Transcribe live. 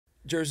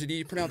Jersey, do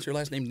you pronounce your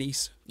last name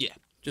Neese? Yeah.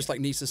 Just like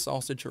Neese's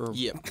sausage, or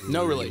Yeah.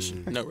 No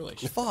relation. No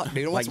relation. fuck,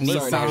 dude. Like What's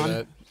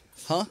Nissan?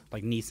 Huh?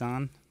 Like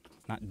Nissan?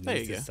 Not There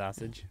you Niece's go.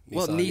 sausage.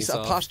 Well, Neese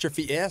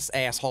apostrophe S,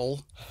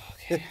 asshole.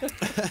 Okay.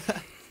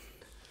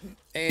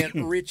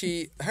 And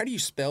Richie, how do you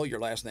spell your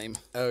last name?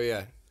 Oh,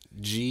 yeah.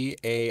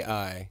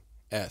 Gaiser.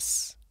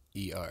 Gaiser?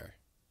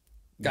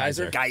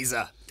 Gaiser.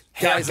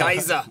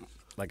 Gaiser.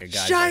 Like a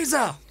guy.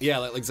 Gaiser! Yeah,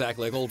 like,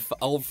 exactly. Like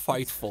old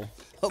faithful.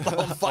 Old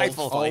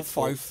faithful. Old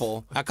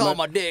faithful. I call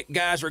my dick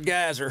Gaiser.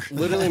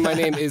 Literally, my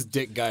name is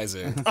Dick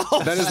Geiser.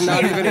 That is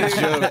not even a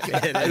joke.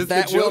 It's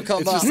That the will joke.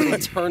 come It's up. just an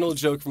eternal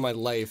joke for my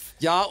life.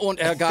 Ja, und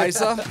Herr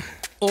Geiser.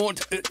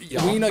 Und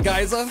Wiener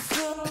Geiser.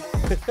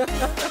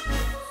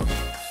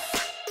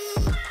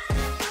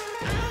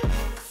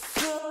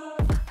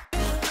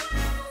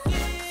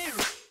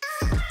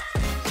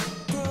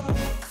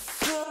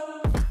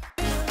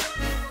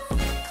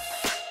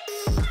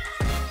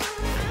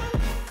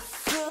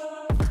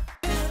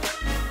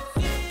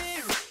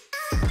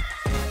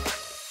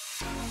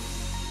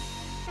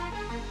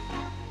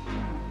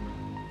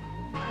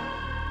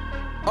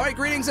 All right,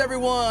 greetings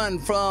everyone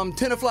from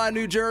Tenafly,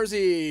 New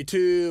Jersey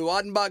to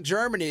Odenbach,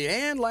 Germany,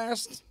 and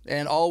last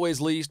and always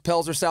least,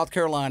 Pelzer, South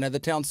Carolina, the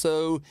town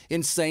so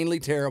insanely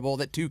terrible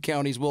that 2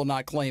 counties will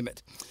not claim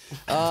it.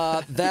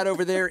 That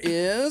over there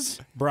is...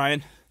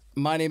 Brian.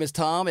 My name is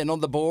Tom, and on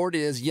the board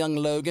is young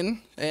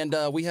Logan, and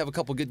we have a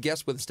couple good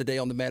guests with us today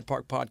on the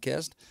MadPark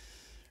Podcast.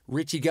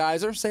 Richie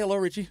Gaiser. Say hello,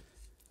 Richie.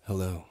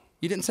 Hello.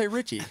 You didn't say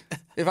Richie.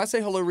 If I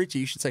say hello, Richie,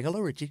 you should say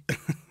hello, Richie.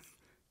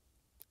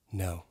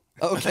 No.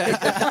 Okay.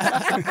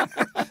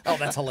 Oh,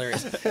 that's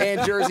hilarious.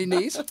 And Jersey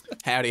Neese.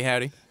 Howdy,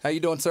 howdy. How you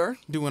doing, sir?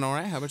 Doing all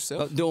right. How about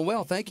yourself? Doing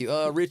well, thank you.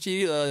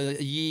 Richie,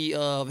 he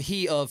of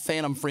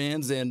Phantom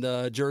Friends,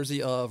 and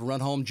Jersey of Run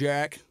Home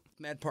Jack.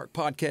 MadPark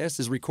Podcast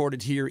is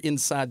recorded here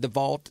inside the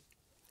vault,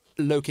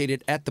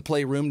 located at the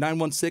Playroom,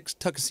 916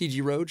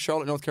 Tuckasegee Road,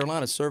 Charlotte, North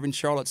Carolina, serving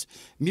Charlotte's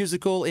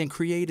musical and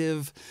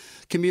creative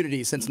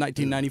community since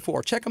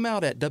 1994. Check them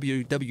out at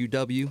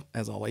www,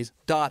 as always,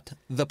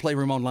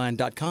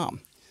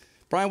 .theplayroom.online.com.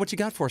 Brian, what you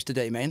got for us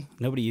today, man?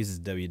 Nobody uses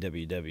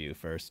www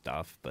first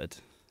off, but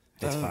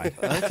it's fine.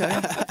 Okay.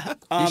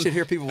 You should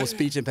hear people with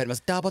speech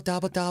impediments. Dabba,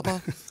 dabba,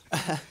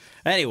 dabba.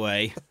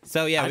 Anyway,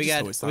 so yeah, I we just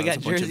got always thought it was a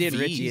bunch Jersey of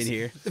and Richie Vs. in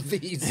here.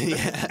 V's. V,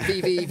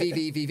 V, V,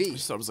 V, V, V. I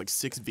just thought it was like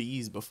 6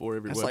 V's before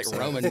every That's website. like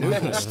Roman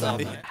numeral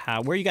stuff.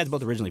 Where are you guys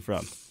both originally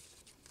from?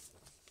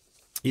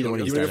 Either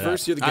one of You you want to start go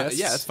first? You're the guest.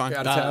 yeah, that's fine.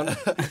 You're out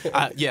of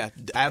town. Yeah,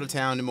 out of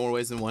town in more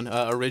ways than one.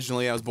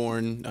 Originally, I was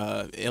born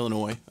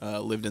Illinois.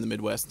 Lived in the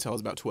Midwest until I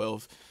was about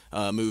 12.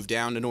 Moved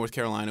down to North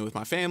Carolina with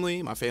my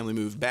family. My family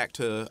moved back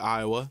to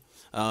Iowa.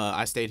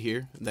 I stayed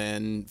here.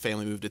 Then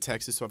family moved to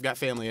Texas. So I've got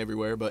family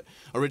everywhere, but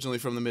originally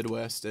from the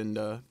Midwest and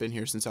been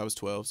here since I was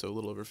 12, so a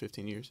little over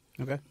 15 years.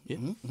 Okay. Yeah.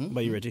 What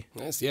about you, Richie?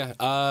 Nice, yeah.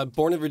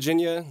 Born in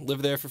Virginia,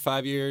 lived there for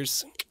 5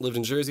 years, lived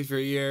in Jersey for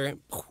a year,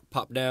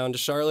 popped down to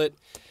Charlotte,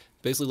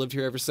 basically lived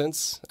here ever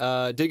since.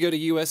 Did go to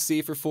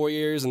USC for 4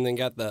 years and then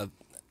got out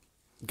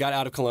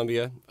of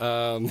Columbia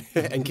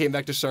and came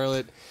back to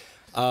Charlotte.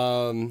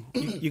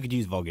 You could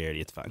use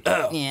vulgarity. It's fine.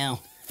 Yeah.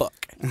 Fuck.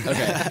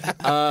 Okay.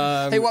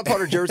 Hey, what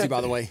part of Jersey,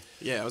 by the way?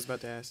 Yeah, I was about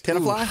to ask.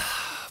 Tenafly?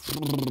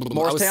 I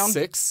Morristown? was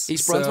 6.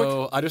 East Brunswick?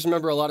 So I just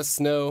remember a lot of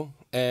snow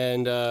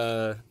and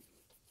going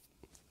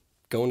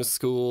to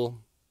school.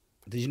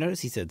 Did you notice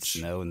he said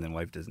snow and then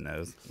wiped his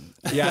nose?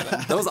 Yeah,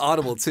 that was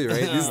audible too,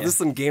 right? This is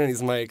some gain on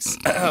these mics.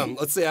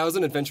 Let's say I was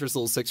an adventurous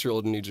little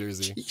 6-year-old in New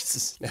Jersey.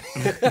 Jesus.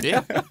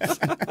 Yeah.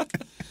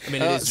 I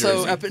mean, it is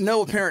So, Jersey.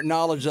 no apparent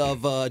knowledge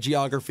of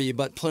geography,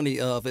 but plenty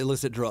of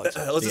illicit drugs.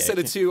 Let's just say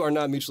the two are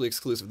not mutually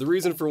exclusive. The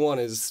reason for one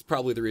is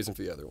probably the reason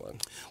for the other one.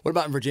 What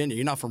about in Virginia?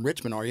 You're not from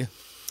Richmond, are you?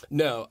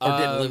 No. Or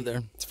didn't live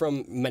there? It's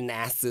from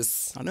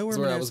Manassas. I know where That's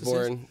where I was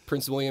Manassas is. born.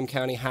 Prince William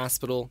County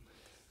Hospital.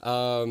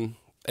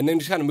 And then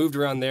just kind of moved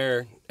around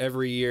there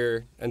every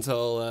year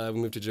until we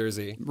moved to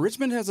Jersey.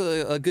 Richmond has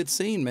a good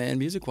scene, man,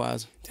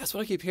 music-wise. That's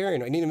what I keep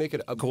hearing. I need to make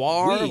it up.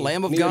 Guar,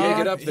 Lamb of need to God. make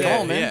it up there.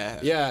 Come on, man.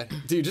 Yeah,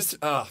 dude, just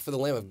for the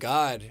Lamb of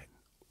God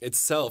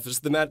itself.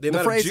 Just the amount The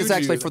of phrase is juju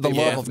actually for the they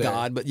love put of there.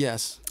 God, but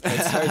yes. All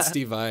right,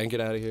 Steve Vai, get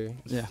out of here.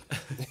 Yeah.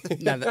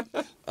 Now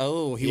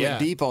he Yeah. went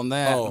deep on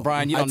that. Oh,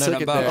 Brian, you I don't know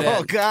took nothing it about there.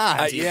 that. Oh,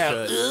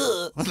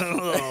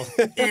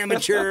 God. Yeah.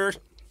 Amateur.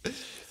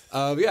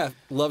 Yeah,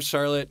 love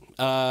Charlotte. You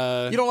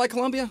don't like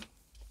Columbia?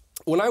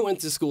 When I went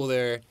to school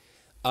there,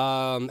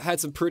 had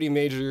some pretty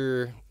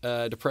major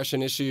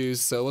depression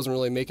issues, so I wasn't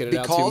really making it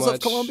out too much. Because of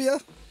Columbia?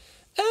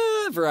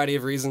 A variety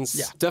of reasons.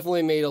 Yeah.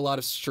 Definitely made a lot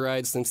of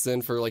strides since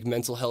then for like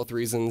mental health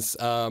reasons.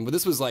 But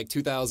this was like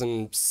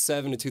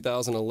 2007 to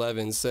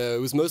 2011, so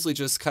it was mostly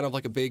just kind of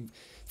like a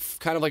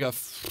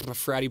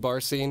fratty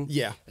bar scene.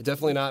 Yeah.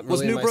 Definitely not really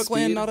Was in New my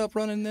Brookland speed. not up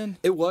running then?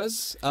 It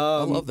was.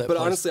 love that But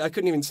place. honestly, I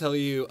couldn't even tell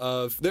you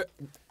of there.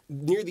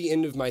 near the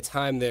end of my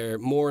time there,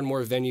 more and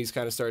more venues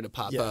kind of started to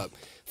pop up.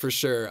 For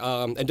sure.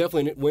 And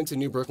definitely went to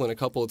New Brooklyn a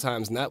couple of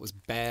times, and that was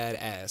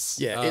badass.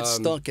 Yeah, it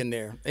stunk in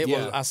there. It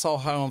was. I saw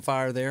High on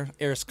Fire there.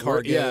 Eris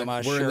Cargo,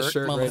 my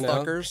shirt,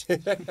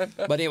 motherfuckers.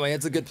 But anyway,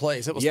 it's a good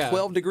place. It was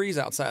 12 degrees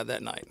outside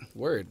that night.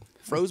 Word.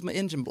 Froze my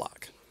engine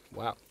block.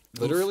 Wow.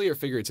 Literally or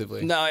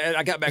figuratively? No,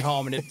 I got back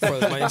home and it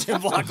froze my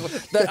engine block.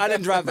 I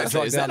didn't drive that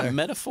truck Is down that there. a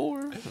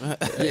metaphor?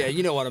 Yeah,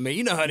 you know what I mean.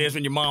 You know how it is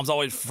when your mom's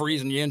always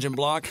freezing your engine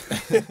block.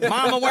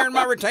 Mom, I'm wearing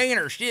my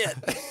retainer. Shit.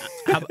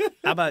 How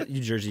about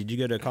you, Jersey? Did you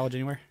go to college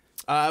anywhere?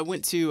 I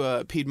went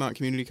to Piedmont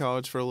Community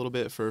College for a little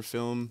bit for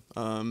film,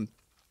 probably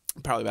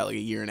about like a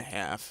year and a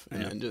half.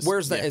 And then just,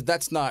 Where's that?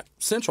 That's not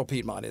Central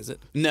Piedmont, is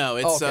it? No,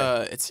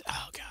 it's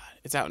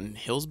it's out in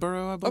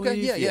Hillsborough, I believe.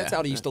 Okay, yeah, it's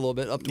out east a little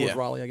bit, up towards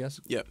Raleigh, I guess.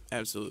 Yep,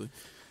 absolutely.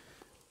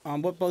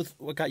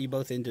 What got you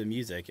both into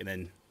music, and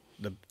then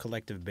the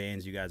collective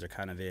bands you guys are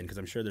kind of in? Because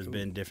I'm sure there's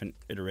been different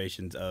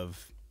iterations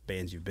of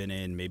bands you've been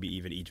in, maybe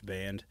even each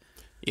band.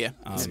 Yeah,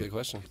 that's a good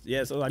question.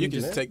 Yeah, so you can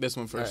just take this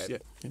one first.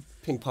 Right. Yeah,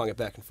 ping pong it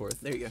back and forth.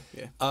 there you go.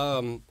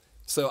 Yeah.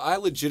 So I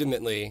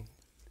legitimately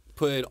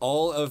put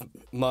all of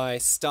my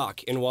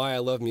stock in why I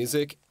love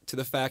music to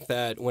the fact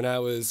that when I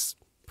was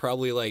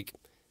probably like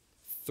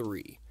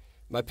 3,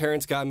 my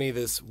parents got me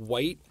this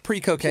white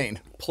Pre-cocaine.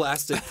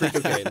 plastic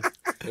pre-cocaine.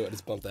 I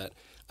just bumped that.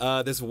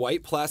 This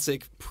white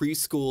plastic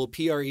preschool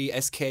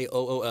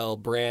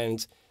PRESKOOL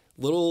brand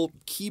little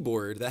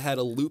keyboard that had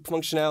a loop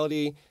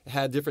functionality, it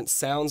had different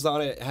sounds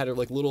on it, it had a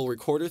like little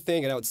recorder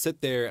thing, and I would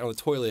sit there on the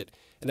toilet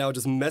and I would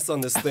just mess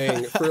on this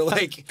thing for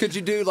like. Could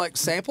you do like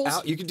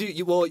samples? You could do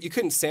you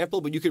couldn't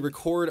sample, but you could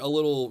record a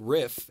little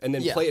riff and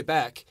then play it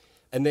back.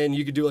 And then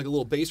you could do like a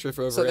little bass riff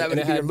over it. So that would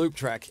and be it your loop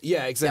track.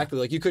 Yeah, exactly.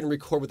 Like you couldn't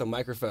record with a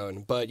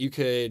microphone, but you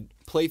could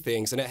play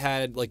things, and it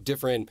had like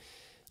different,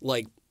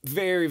 like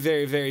very,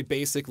 very, very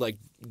basic like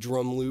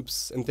drum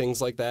loops and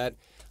things like that.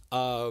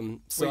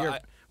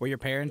 Were your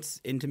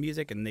parents into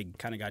music and they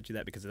kind of got you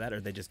that because of that,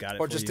 or they just got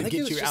it Or for just you? to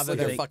get you out of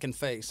their like fucking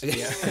face.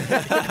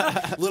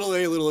 Little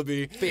A, little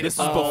B. This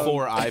is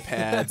before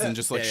iPads and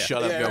just like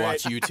shut up, go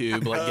watch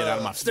YouTube, like get out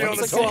of my Stay on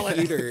the face.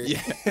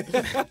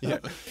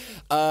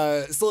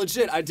 toilet. So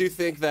legit, I do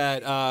think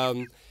that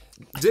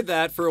did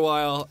that for a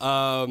while,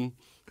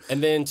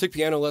 and then took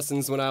piano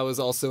lessons when I was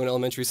also in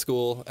elementary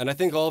school, and I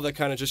think all of that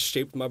kind of just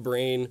shaped my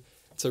brain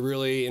to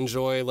really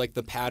enjoy like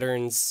the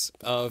patterns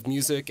of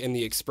music and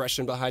the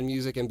expression behind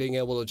music, and being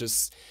able to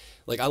just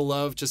like I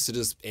love just to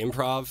just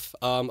improv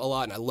a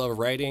lot, and I love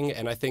writing,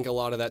 and I think a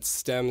lot of that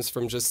stems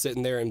from just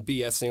sitting there and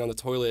BSing on the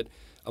toilet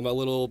on my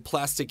little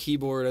plastic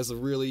keyboard as a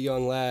really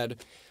young lad.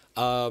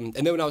 And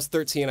then when I was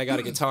 13, I got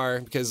a guitar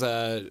because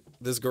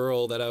this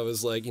girl that I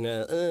was like,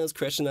 I was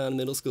crushing on in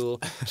middle school,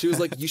 she was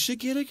like, you should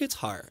get a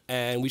guitar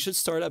and we should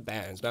start up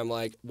bands. And I'm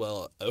like,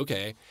 well,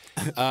 okay.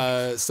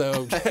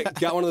 So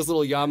got one of those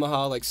little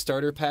Yamaha like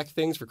starter pack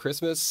things for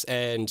Christmas,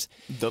 and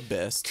The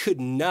best.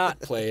 could not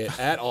play it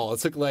at all. It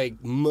took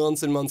like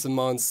months and months and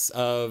months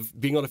of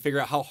being able to figure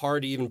out how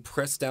hard to even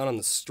press down on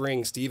the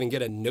strings to even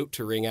get a note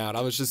to ring out.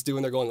 I was just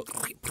doing there going,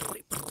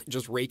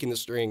 just raking the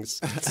strings.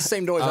 It's the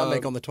same noise I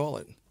make on the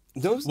toilet.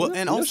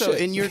 And also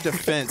shit. in your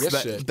defense,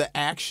 Yes, shit. the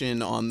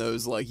action on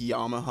those like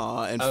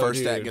Yamaha and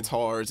First Act dude.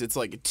 guitars, it's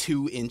like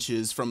 2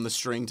 inches from the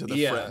string to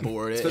the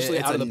fretboard. Especially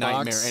it's out a of the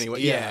nightmare box. anyway.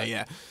 Yeah.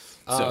 Yeah.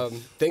 So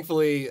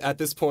Thankfully, at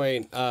this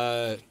point,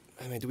 I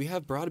mean, do we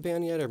have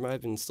broadband yet, or might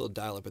have been still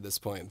dial-up at this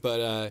point?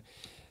 But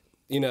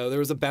there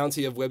was a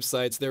bounty of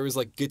websites. There was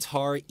like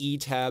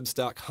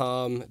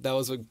guitaretabs.com. That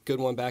was a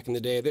good one back in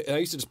the day. And I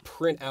used to just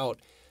print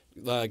out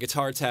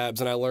guitar tabs,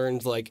 and I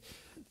learned like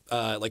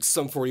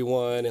Sum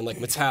 41 and like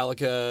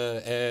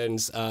Metallica, and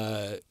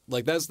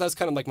like that's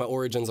kind of like my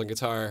origins on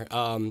guitar.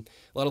 A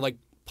lot of like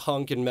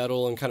punk and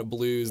metal and kind of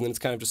blues, and then it's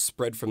kind of just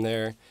spread from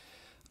there.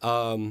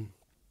 So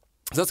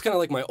that's kind of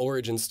like my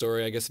origin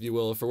story, I guess, if you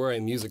will, for where I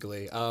am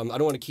musically. I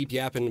don't want to keep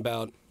yapping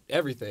about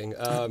everything.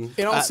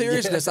 In all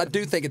seriousness, I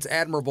do think it's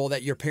admirable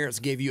that your parents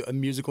gave you a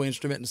musical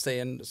instrument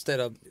instead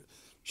of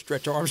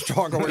Stretch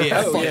Armstrong or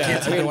whatever the fuck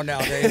kids are doing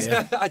nowadays.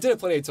 I did have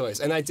plenty of toys,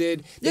 and I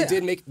did.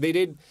 They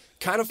did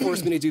kind of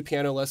force me to do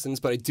piano lessons,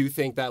 but I do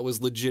think that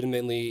was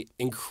legitimately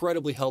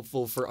incredibly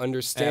helpful for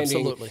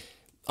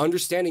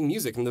understanding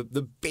music and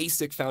the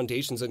basic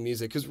foundations of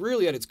music. Because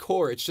really, at its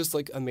core, it's just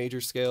like a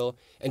major scale,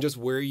 and just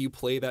where you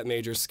play that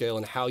major scale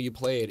and how you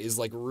play it is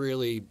like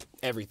really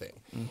everything.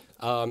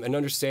 And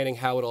understanding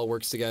how it all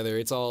works together,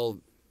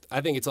 I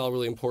think it's all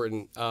really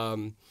important.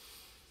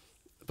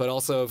 But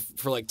also,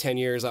 for like 10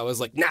 years, I was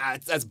like, nah,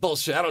 that's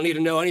bullshit. I don't need to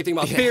know anything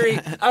about theory.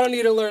 I don't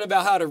need to learn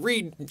about how to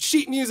read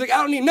sheet music.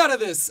 I don't need none of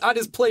this. I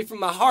just play from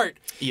my heart.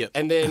 Yep.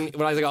 And then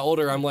when I got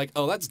older, I'm like,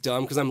 oh, that's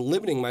dumb, because I'm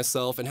limiting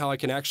myself and how I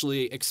can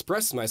actually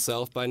express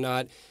myself by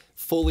not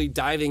fully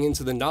diving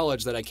into the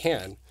knowledge that I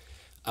can.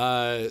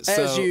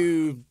 As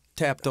you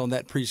tapped on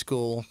that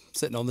preschool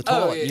sitting on the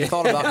toilet, you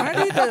thought about,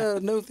 I need to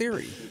know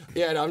theory.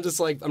 Yeah, no, I'm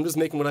just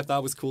making what I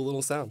thought was cool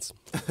little sounds.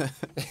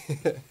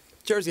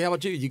 Jersey, how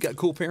about you? You got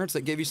cool parents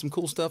that gave you some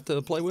cool stuff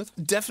to play with?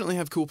 Definitely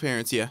have cool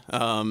parents, yeah.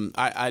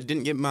 I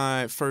didn't get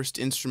my first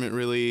instrument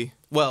really.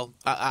 Well,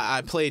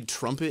 I played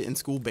trumpet in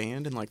school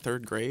band in like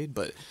 3rd grade,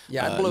 but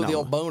Yeah, I blow the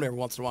old bone every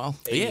once in a while.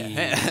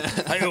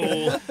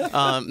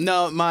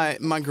 No,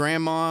 my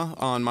grandma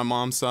on my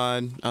mom's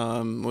side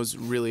was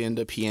really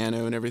into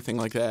piano and everything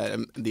like that.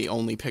 And the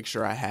only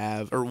picture I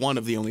have, or one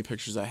of the only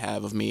pictures I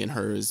have of me and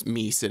her, is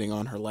me sitting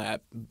on her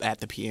lap at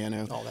the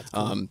piano. Oh, that's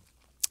cool.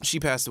 She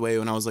passed away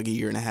when I was like 1.5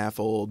 years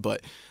old,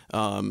 but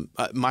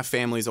my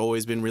family's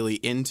always been really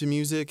into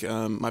music.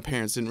 My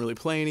parents didn't really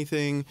play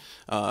anything.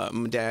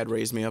 My dad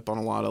raised me up on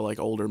a lot of like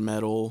older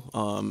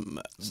metal.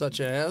 Such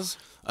as?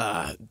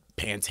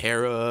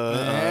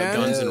 Pantera,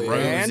 Guns N'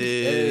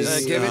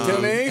 Roses. Give it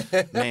to me.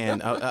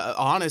 Man,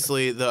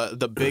 honestly,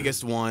 the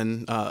biggest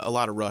one, a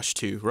lot of Rush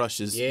too. Rush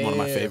is one of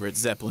my favorites.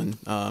 Zeppelin.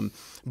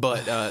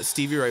 But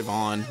Stevie Ray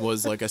Vaughan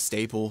was like a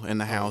staple in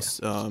the house.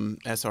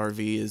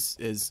 SRV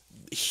is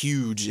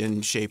huge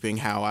in shaping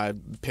how I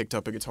picked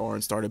up a guitar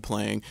and started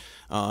playing.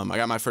 I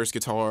got my first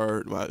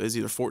guitar, it was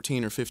either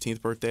 14th or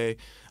 15th birthday.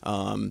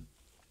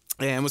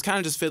 And was kind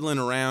of just fiddling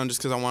around just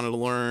because I wanted to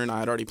learn. I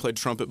had already played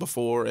trumpet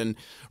before. And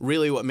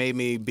really what made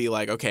me be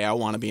like, okay, I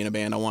want to be in a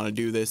band. I want to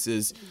do this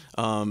is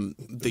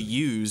The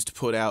Used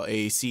put out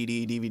a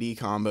CD-DVD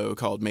combo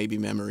called Maybe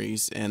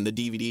Memories. And the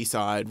DVD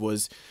side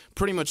was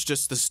pretty much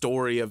just the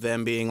story of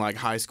them being like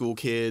high school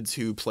kids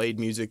who played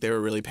music they were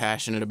really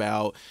passionate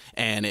about.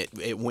 And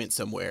it went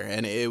somewhere.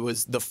 And it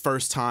was the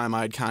first time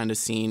I'd kind of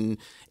seen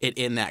it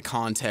in that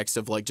context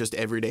of like just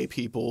everyday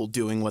people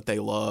doing what they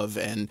love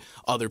and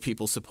other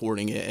people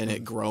supporting it and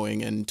it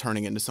growing and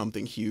turning into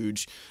something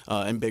huge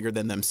and bigger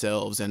than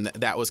themselves. And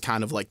that was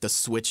kind of like the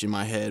switch in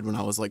my head when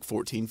I was like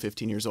 14,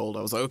 15 years old.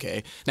 I was like,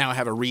 okay, now I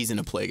have a reason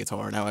to play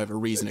guitar. Now I have a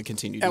reason to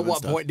continue doing At what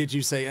stuff. point did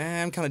you say,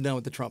 I'm kind of done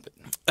with the trumpet?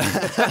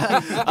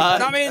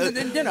 I mean,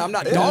 you know, I'm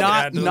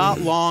not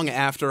not long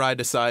after I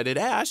decided,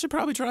 I should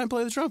probably try and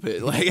play the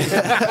trumpet. Like,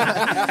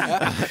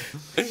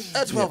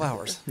 12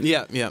 hours.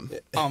 Yeah.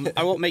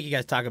 I won't make you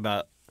guys talk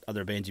about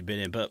other bands you've been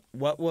in, but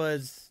what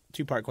was,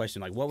 two-part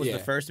question, like what was the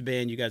first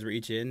band you guys were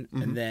each in,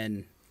 and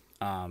then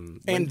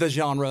and the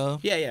genre.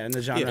 Yeah, and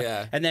the genre.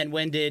 Yeah. And then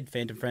when did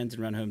Phantom Friends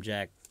and Run Home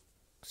Jack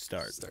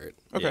start?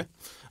 Okay.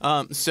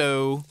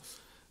 So,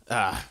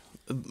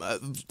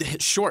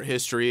 short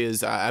history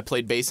is I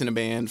played bass in a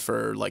band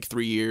for like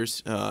 3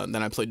 years. Then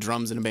I played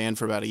drums in a band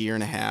for about 1.5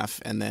 years.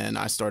 And then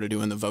I started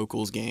doing the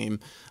vocals game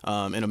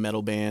in a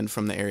metal band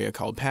from the area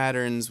called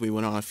Patterns. We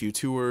went on a few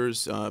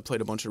tours,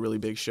 played a bunch of really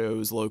big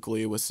shows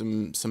locally with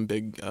some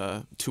big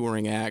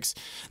touring acts.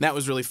 And that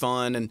was really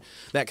fun. And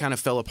that kind of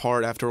fell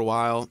apart after a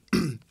while.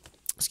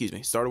 Excuse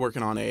me. Started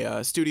working on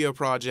a studio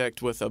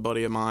project with a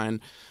buddy of mine.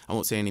 I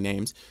won't say any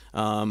names.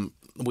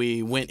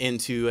 We went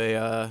into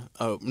a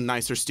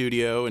nicer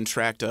studio and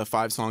tracked a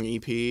 5-song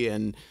EP,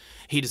 and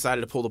he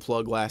decided to pull the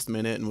plug last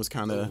minute and was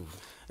kind of,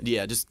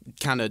 just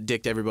kind of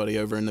dicked everybody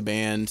over in the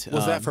band.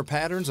 Was that for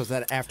Patterns or was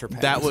that after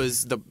Patterns? That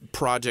was the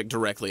project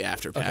directly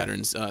after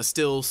Patterns.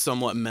 Still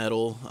somewhat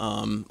metal,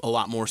 a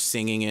lot more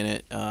singing in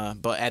it.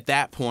 But at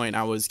that point,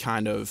 I was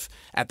kind of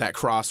at that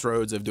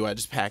crossroads of do I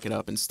just pack it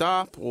up and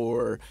stop,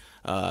 or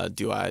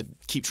do I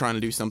keep trying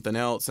to do something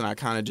else? And I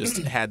kind of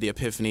just had the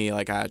epiphany,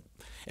 like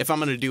if I'm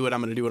going to do it,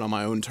 I'm going to do it on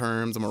my own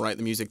terms. I'm going to write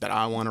the music that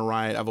I want to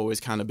write. I've always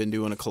kind of been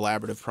doing a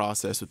collaborative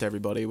process with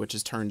everybody, which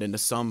has turned into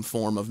some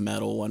form of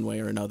metal one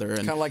way or another. And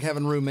kind of like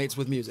having roommates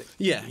with music.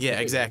 Yeah,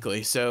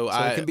 exactly. So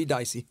it can be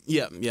dicey.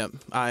 Yep.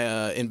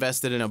 I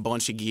invested in a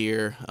bunch of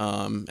gear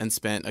and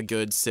spent a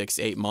good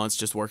 6-8 months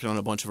just working on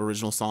a bunch of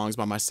original songs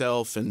by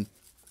myself and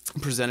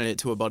presented it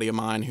to a buddy of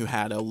mine who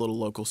had a little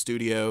local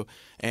studio,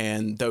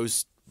 and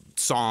those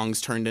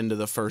songs turned into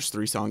the first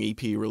 3-song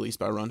EP released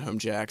by Run Home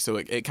Jack. So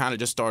it kind of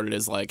just started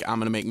as like, I'm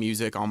going to make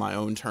music on my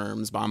own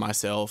terms by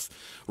myself,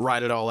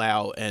 write it all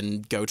out,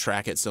 and go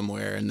track it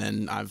somewhere. And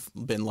then I've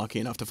been lucky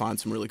enough to find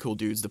some really cool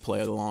dudes to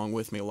play it along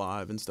with me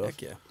live and stuff.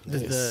 Heck yeah.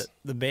 Does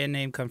the band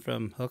name come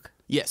from Hook?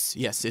 Yes,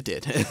 it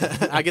did.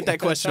 I get that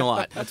question a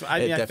lot.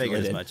 I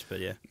figured as much, but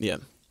yeah. Yeah.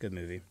 Good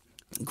movie.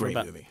 Great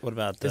movie. What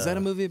about... Is that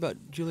a movie about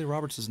Julia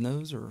Roberts'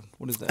 nose, or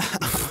what is that?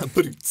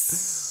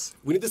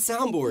 We need the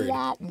soundboard.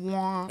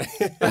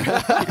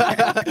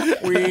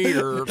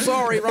 Weird.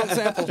 Sorry, wrong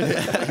sample.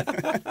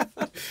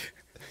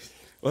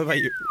 What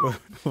about you?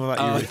 What about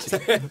you, Richie?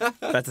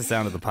 That's the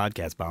sound of the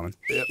podcast, Bauman.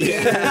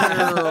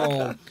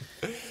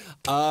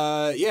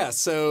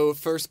 So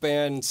first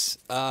band,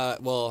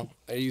 well,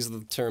 I use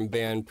the term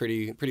band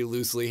pretty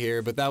loosely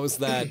here, but that was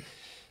that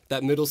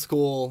middle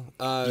school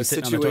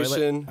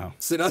situation.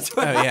 Sitting on the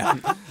toilet? Oh, yeah.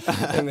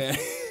 Hey, man.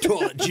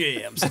 Toilet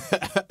jams.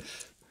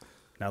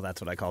 Now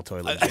that's what I call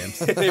toilet jams.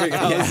 There we go.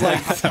 I was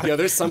like,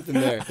 there's something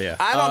there. Yeah.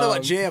 I don't know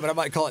what jam, but I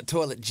might call it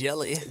toilet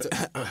jelly.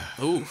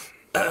 Ooh.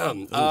 They're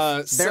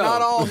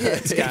not all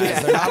hits,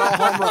 guys. They're not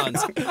all home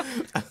runs.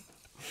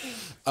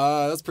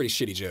 That's a pretty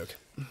shitty joke.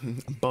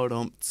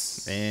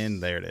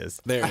 And there it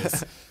is. There it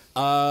is.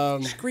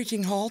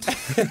 Screeching halt.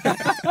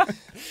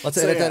 Let's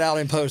edit that out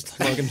in post,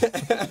 Logan.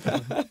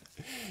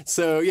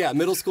 So yeah,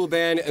 middle school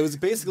band. It was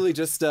basically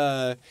just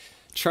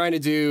trying to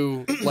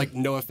do like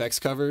no effects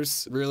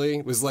covers. Really,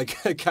 it was like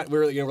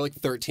we're like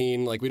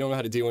 13. Like we don't know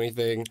how to do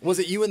anything. Was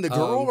it you and the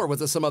girl, or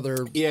was it some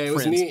other? Yeah, it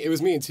was friends? me. It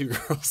was me and two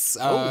girls.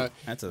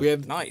 We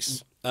had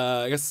Nice.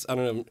 I guess I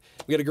don't know.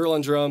 We had a girl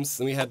on drums,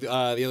 and we had the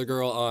other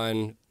girl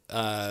on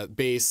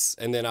bass,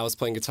 and then I was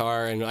playing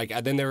guitar, and like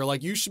then they were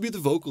like, "You should be the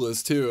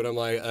vocalist too," and I'm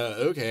like,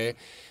 "Okay."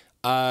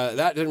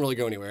 That didn't really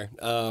go anywhere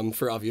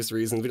for obvious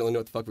reasons. We didn't really know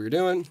what the fuck we were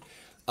doing.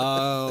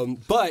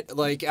 But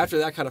like after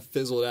that kind of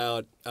fizzled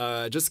out,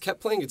 just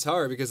kept playing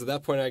guitar because at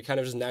that point I kind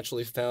of just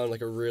naturally found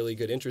like a really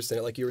good interest in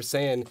it. Like you were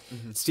saying,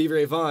 Stevie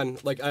Ray Vaughan.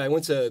 Like I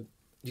went to. Do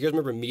you guys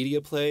remember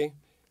Media Play?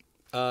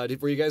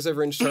 Were you guys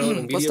ever in Charlotte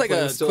when Media Let's take Play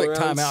a was still quick around?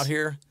 time out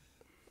here.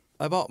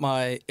 I bought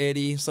my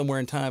Eddie Somewhere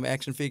in Time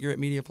action figure at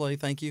Media Play.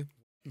 Thank you.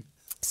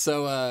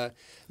 So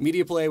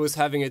Media Play was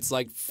having its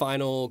like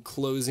final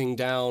closing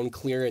down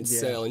clearance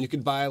sale, and you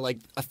could buy like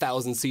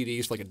 1,000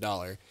 CDs for like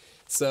 $1.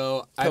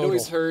 So I'd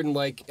always heard in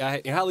like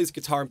I had all these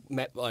guitar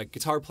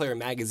player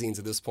magazines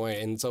at this point,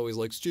 and it's always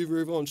like Stevie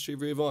Ray Vaughan,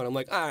 Stevie Ray Vaughan. I'm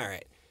like, all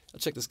right, I'll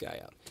check this guy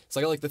out. So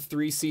I got like the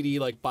 3 CD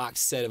like box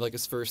set of like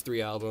his first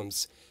 3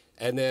 albums.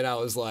 And then I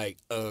was like,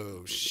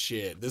 oh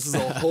shit, this is a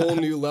whole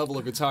new level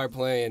of guitar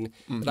playing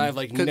that I've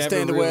like Couldn't never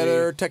Stand the really...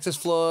 Weather, Texas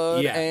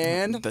Flood, Yeah.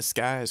 and The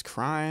Sky is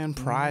Crying,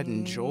 Pride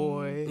and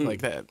Joy,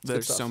 like that.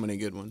 There's stuff. so many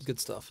good ones. good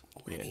stuff.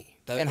 Yeah.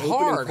 That And opening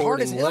hard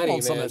chord as in hell Lenny,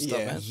 on some of man. that stuff,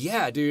 Yeah. man.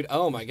 Yeah, dude.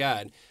 Oh my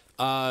god.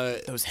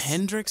 Those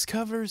Hendrix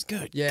covers,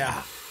 good.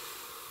 Yeah.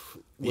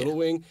 Little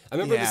Wing. I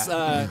remember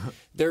Yeah. this.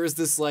 There was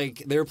this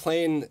like they were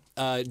playing,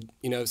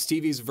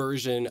 Stevie's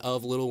version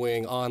of Little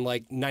Wing on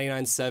like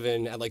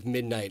 99.7 at like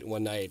midnight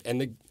one night, and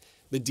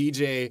the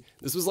DJ.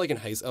 This was like in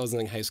I was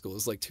in high school. It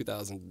was like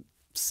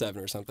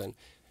 2007 or something,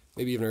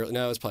 maybe even early.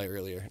 No, it was probably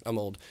earlier. I'm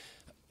old.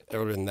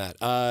 Older than that.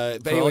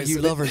 But For all anyways, you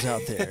so they- lovers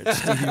out there, it's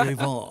Stevie Ray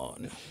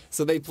Vaughan.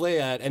 So they play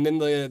that, and then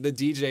the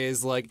DJ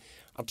is like,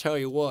 I'll tell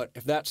you what,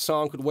 if that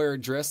song could wear a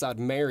dress, I'd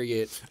marry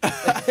it.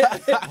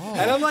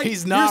 And I'm like,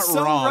 He's not you're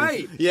so wrong.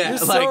 right. Yeah, You're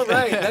so like-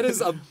 right. That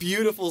is a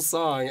beautiful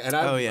song. And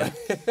I'm Oh yeah.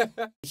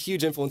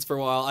 huge influence for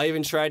a while. I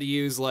even tried to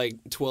use like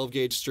 12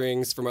 gauge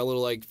strings for my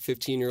little like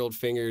 15-year-old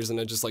fingers, and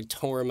I just like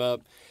tore them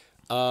up.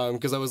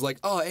 Because I was like,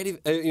 oh, Eddie,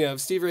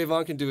 if Stevie Ray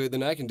Vaughan can do it,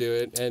 then I can do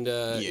it. And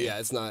yeah,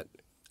 it's not.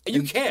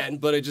 You can,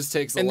 but it just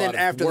takes a And lot then of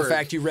after work. the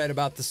fact, you read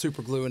about the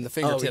super glue and the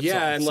fingertips. Oh yeah,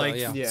 on it, and so, like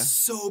yeah. Yeah.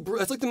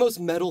 that's like the most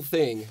metal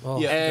thing.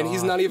 Oh, and he's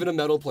God. not even a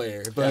metal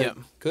player. But Yeah.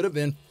 Could have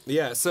been.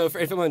 yeah, so if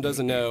anyone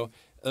doesn't know,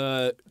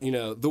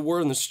 the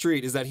word on the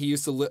street is that he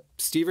used to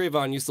Steve Ray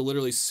Vaughan used to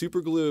literally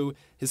super glue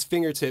his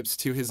fingertips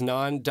to his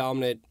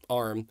non-dominant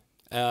arm,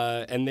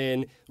 and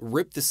then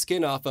rip the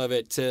skin off of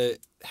it to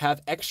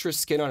have extra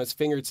skin on his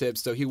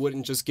fingertips, so he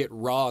wouldn't just get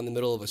raw in the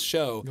middle of a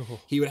show.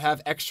 He would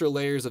have extra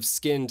layers of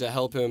skin to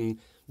help him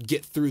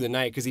get through the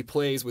night because he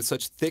plays with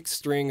such thick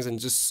strings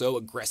and just so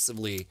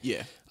aggressively.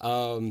 Yeah.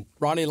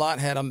 Ronnie Lott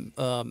had him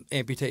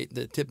amputate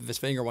the tip of his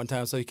finger one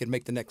time so he could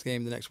make the next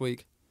game the next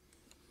week.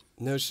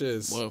 No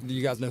shiz. Whoa. Do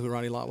you guys know who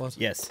Ronnie Lott was?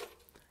 Yes.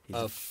 He's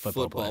A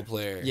football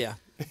player. Yeah.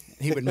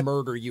 He would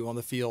murder you on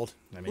the field.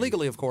 I mean,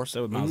 Legally, of course.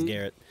 So would Miles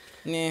Garrett.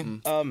 Nah.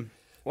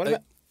 What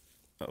about?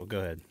 Oh, go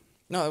ahead.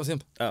 No, that was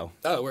him. Oh,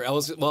 I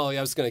was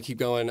just gonna keep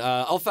going.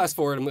 I'll fast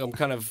forward. I'm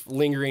kind of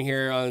lingering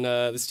here on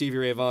the Stevie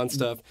Ray Vaughan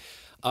stuff.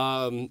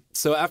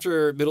 So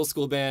after middle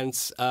school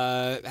bands,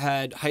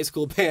 had high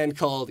school band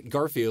called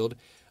Garfield,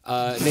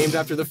 named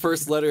after the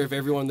first letter of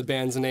everyone in the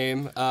band's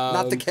name.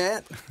 Not the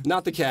cat.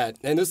 Not the cat.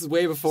 And this is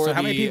way before. so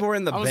how many people were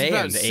in the I was about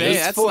band? to say, 8?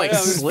 that's four- like it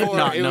was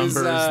Slipknot four. It was,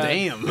 numbers.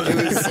 Damn.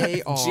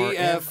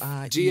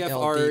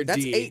 GFRD.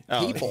 That's 8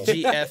 Oh, people.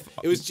 GF.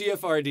 It was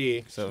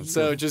GFRD.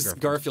 So just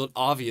Garfield,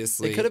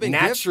 obviously. It could have been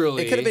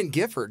naturally. It could have been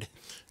Gifford.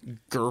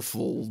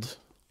 Gerfold.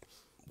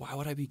 Why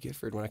would I be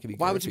Gifford when I could be?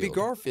 Why would you be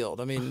Garfield?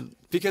 Garfield? I mean,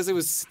 Because it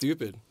was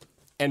stupid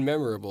and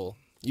memorable.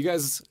 You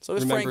guys so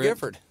is remember Frank it?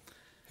 Gifford.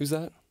 Who's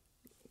that?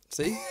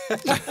 See?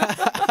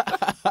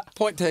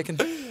 Point taken.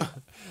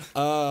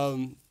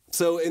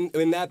 So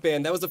in that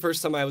band, that was the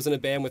first time I was in a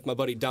band with my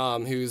buddy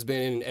Dom, who's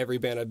been in every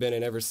band I've been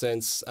in ever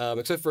since,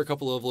 except for a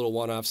couple of little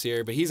one-offs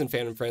here. But he's in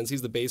Phantom Friends.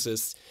 He's the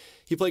bassist.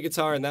 He played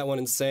guitar in that one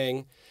and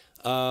sang.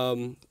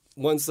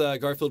 Once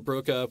Garfield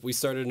broke up, we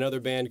started another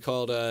band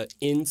called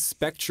In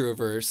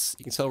Spectroverse.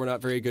 You can tell we're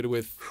not very good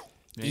with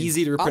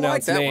easy to I like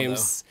pronounce that one,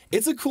 names.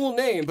 It's a cool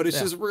name, but it's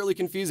just really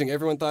confusing.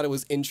 Everyone thought it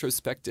was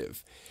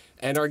introspective.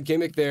 And our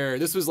gimmick there,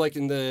 this was like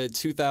in the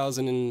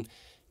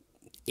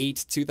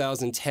 2008,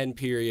 2010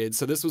 period.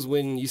 So this was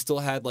when you still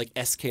had like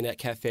SKNet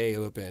Cafe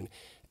open.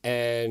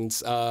 And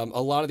a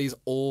lot of these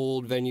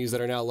old venues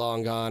that are now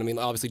long gone. I mean,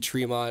 obviously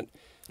Tremont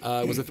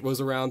was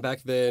around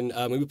back then.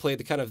 We played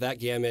the kind of that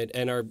gamut.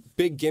 And our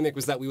big gimmick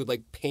was that we would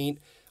like paint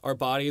our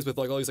bodies with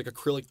like all these like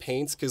acrylic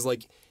paints because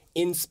like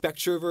in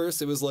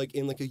Spectroverse. It was like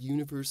in like a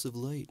universe of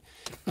light.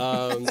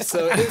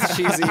 So it was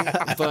cheesy,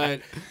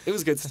 but it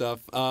was good stuff.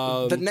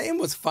 The name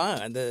was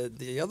fine.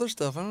 The other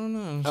stuff, I don't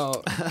know.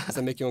 Oh, does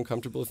that make you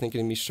uncomfortable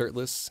thinking of me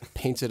shirtless,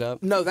 painted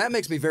up? No, that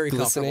makes me very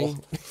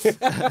glistening,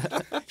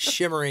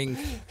 shimmering.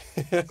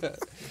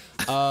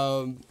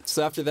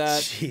 So after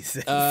that,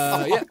 Jesus.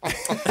 yeah.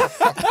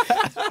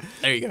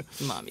 There you go.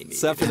 Mommy.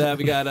 So after that,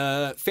 we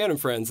got Phantom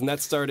Friends, and that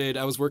started.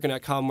 I was working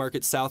at Com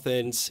Market South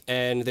End,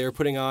 and they were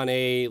putting on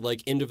a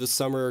like end of the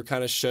summer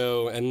kind of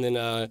show. And then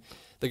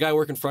the guy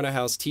working front of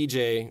house,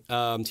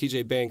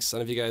 TJ Banks. I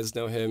don't know if you guys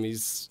know him.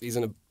 He's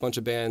in a bunch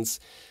of bands.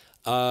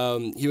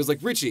 He was like,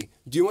 Richie,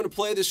 do you want to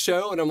play this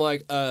show? And I'm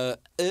like,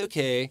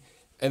 okay.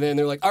 And then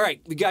they're like, all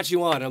right, we got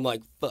you on. And I'm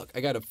like, fuck,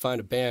 I got to find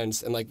a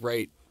band and like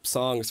write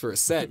songs for a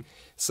set.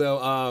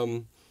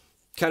 So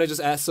kind of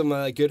just asked some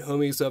good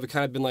homies who I've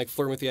kind of been like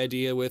flirting with the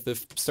idea with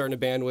of starting a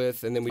band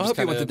with, and then we I just hope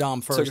you kind went to Dom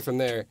of took first. it from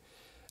there.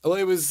 Well,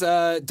 it was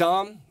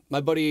Dom,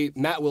 my buddy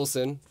Matt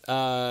Wilson,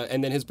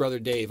 and then his brother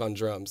Dave on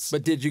drums.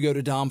 But did you go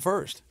to Dom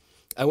first?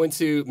 I went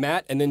to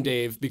Matt and then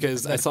Dave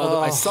because I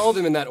saw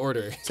them in that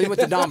order. So you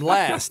went to Dom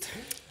last.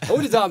 I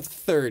went to Dom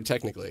third,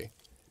 technically.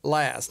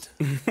 Last.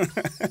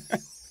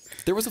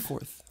 There was a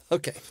fourth.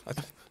 Okay.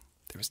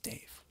 There was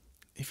Dave.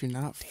 If you're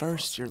not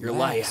first, you're You're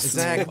last.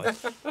 last.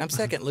 Exactly. I'm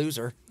second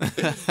loser.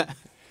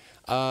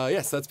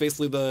 Yes, that's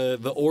basically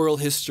the oral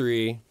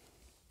history.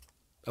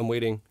 I'm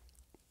waiting.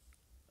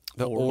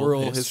 The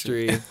oral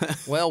history.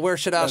 Well, where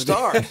should I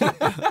start?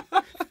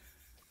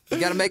 You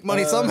got to make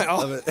money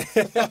somehow.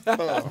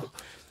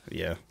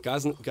 Yeah.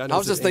 God I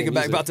was just thinking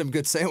back about them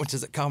good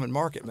sandwiches at Common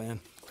Market, man.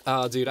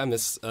 Oh, dude, I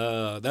miss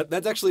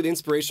that's actually the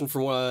inspiration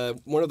for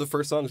one of the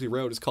first songs we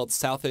wrote. It's called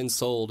South End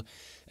Sold,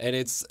 and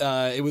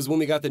it was when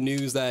we got the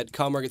news that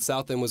Com Market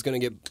South End was going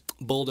to get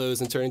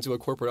bulldozed and turned into a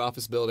corporate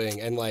office building,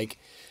 and like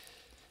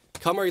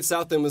Com Market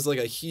South End was like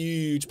a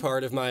huge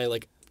part of my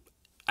like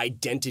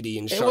identity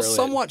in Charlotte. It was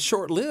somewhat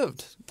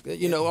short-lived,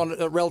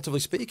 relatively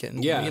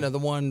speaking. Yeah.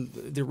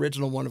 The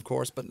original one, of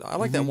course, but I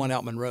like that one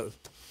out Monroe.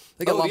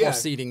 They got a lot more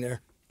seating there.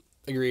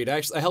 Agreed.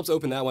 Actually, I helped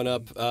open that one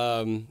up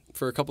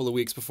for a couple of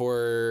weeks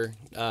before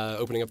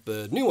opening up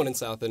the new one in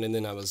South End, and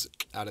then I was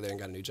out of there and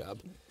got a new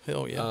job.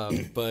 Hell yeah.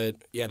 But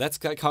yeah, that's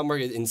Com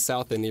Market in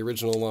South End. The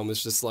original one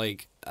was just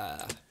like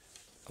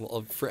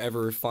I'll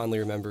forever fondly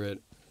remember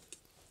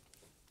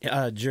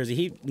it. Jersey,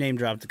 he name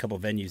dropped a couple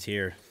venues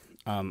here.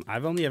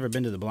 I've only ever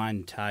been to the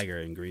Blind Tiger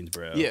in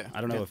Greensboro. Yeah.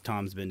 I don't know if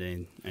Tom's been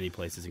to any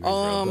places in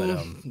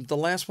Greensboro, but the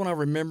last one I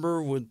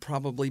remember would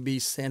probably be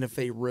Santa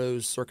Fe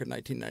Rose circa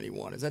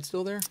 1991. Is that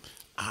still there?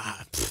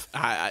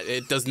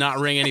 It does not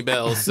ring any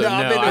bells. So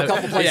I've been to a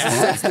couple places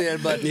since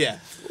then, but Yeah.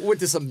 went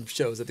to some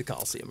shows at the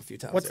Coliseum a few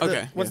times.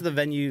 what's the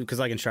venue? Because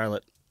like in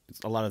Charlotte,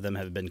 a lot of them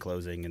have been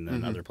closing, and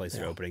then other places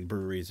are opening.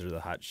 Breweries are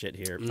the hot shit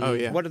here. Oh,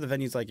 yeah. What are the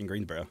venues like in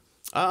Greensboro?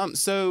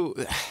 So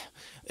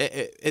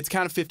it's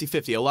kind of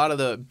 50-50. A lot of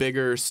the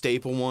bigger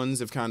staple ones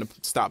have kind of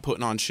stopped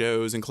putting on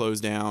shows and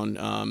closed down.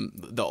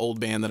 The old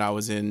band that I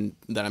was in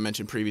that I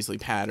mentioned previously,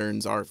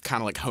 Patterns, our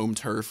kind of like home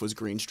turf was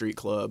Green Street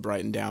Club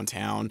right in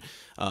downtown.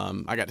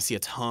 I got to see a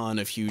ton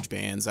of huge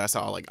bands. I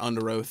saw like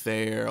Under Oath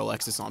there,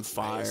 Alexis on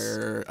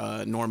Fire,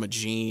 Norma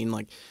Jean,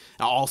 like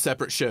all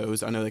separate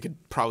shows. I know they could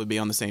probably be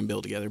on the same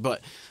bill together,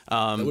 but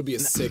That would be a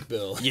sick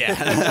bill.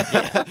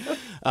 yeah.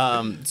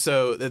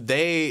 So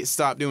they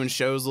stopped doing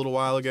shows a little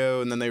while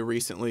ago, and then they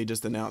recently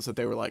just announced that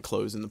they were like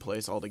closing the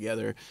place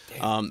altogether.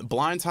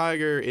 Blind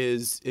Tiger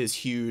is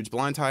huge.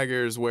 Blind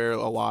Tiger is where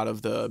a lot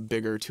of the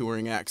bigger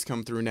touring acts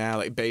come through now.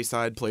 Like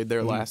Bayside played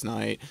there last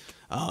night.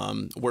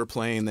 We're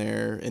playing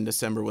there in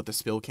December with the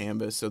Spill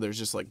Canvas, so there's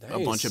just like a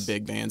bunch of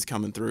big bands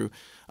coming through.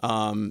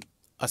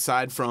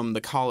 Aside from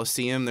the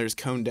Coliseum, there's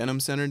Cone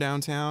Denim Center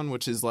downtown,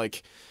 which is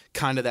like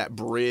kind of that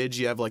bridge.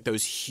 You have like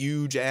those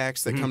huge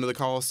acts that come to the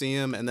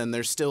Coliseum, and then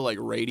there's still like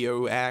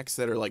radio acts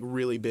that are like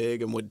really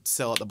big and would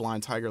sell at the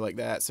Blind Tiger like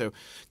that. So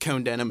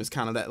Cone Denim is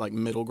kind of that like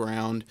middle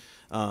ground.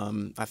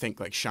 I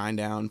think like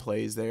Shinedown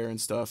plays there and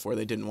stuff where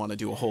they didn't want to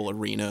do a whole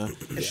arena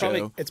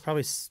show. It's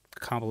probably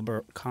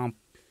comparable.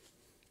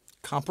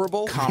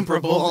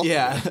 Comparable,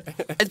 yeah.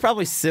 It's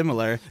probably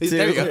similar to,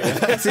 There you go. to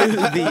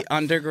the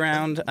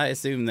underground, I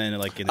assume, than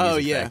like in the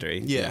music factory.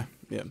 Yeah.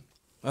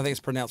 I think it's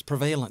pronounced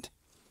prevalent.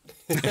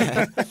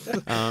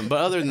 But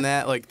other than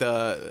that, like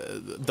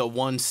the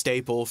one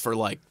staple for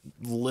like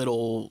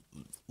little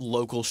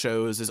local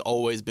shows has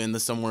always been the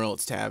Somewhere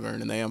Else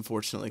Tavern, and they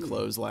unfortunately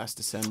closed last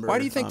December. Why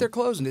do you think they're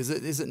closing? Is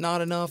it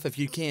not enough if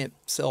you can't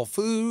sell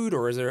food,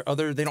 or is there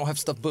they don't have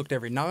stuff booked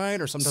every night,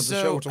 or sometimes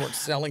the shows aren't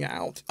selling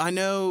out? I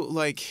know,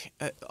 like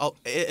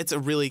it's a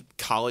really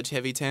college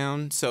heavy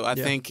town, so I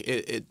think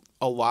it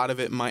a lot of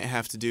it might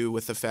have to do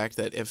with the fact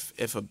that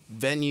if a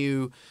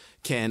venue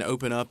can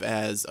open up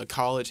as a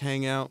college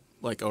hangout,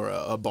 like, or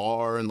a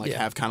bar, and like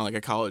have kind of like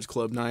a college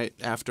club night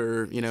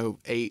after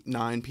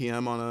 8-9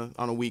 p.m. on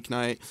a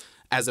weeknight,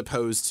 as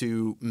opposed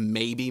to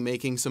maybe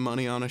making some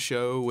money on a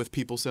show with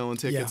people selling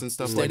tickets and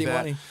stuff Steady like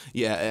that. money.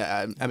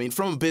 Yeah, I mean,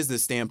 from a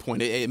business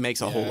standpoint, it makes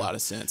a whole lot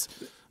of sense.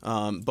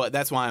 But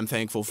that's why I'm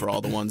thankful for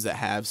all the ones that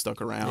have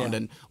stuck around,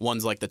 and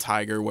ones like the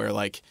Tiger, where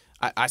like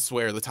I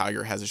swear the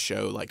Tiger has a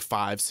show like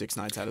 5-6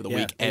 nights out of the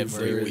week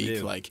every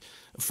week, like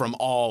from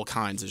all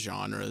kinds of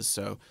genres.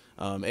 So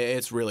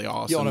it's really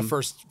awesome. You on a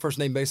first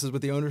name basis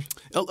with the owners?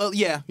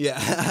 Yeah.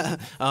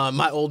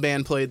 My old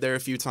band played there a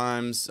few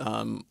times.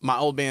 My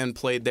old band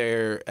played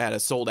there at a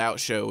sold out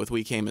show with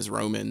We Came as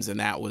Romans, and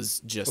that was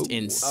just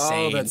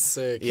insane. Oh, that's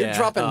sick. You're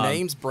dropping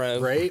names,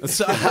 bro. Right?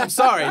 So, I'm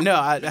sorry. No,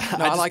 I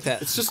like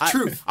that. It's just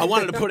truth. I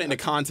wanted to put it into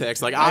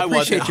context. Like I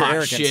wasn't appreciate your hot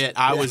arrogance. shit.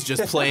 I was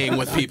just playing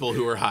with people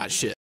who were hot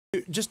shit.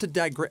 Just to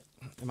digress.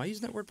 Am I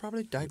using that word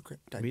properly?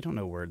 We don't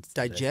know words.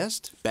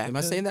 Digest? Am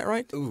I Backpedal? saying that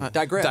right?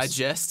 Digress.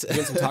 Digest. You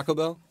want some Taco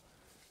Bell?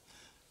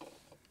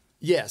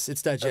 Yes,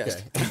 it's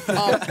digest.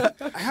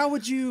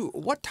 Okay.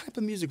 What type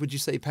of music would you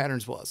say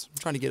Patterns was? I'm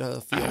trying to get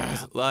a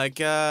feel. Like,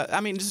 I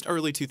mean, just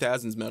early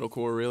 2000s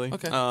metalcore, really.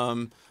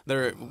 Okay.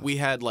 We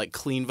had like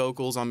clean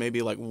vocals on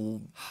maybe like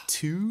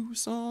 2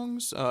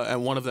 songs,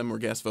 and one of them were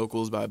guest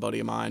vocals by a buddy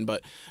of mine.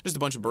 But just a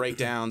bunch of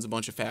breakdowns, a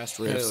bunch of fast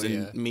riffs,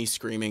 and me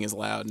screaming as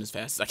loud and as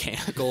fast as I can.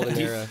 Golden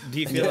era. Do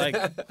you feel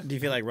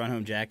like Run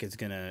Home Jack is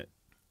gonna?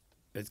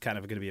 It's kind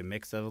of going to be a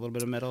mix of a little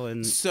bit of metal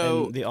and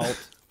the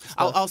alt.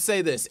 I'll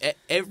say this: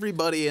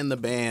 everybody in the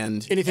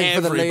band, Anything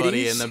for the everybody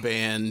ladies? in the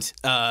band,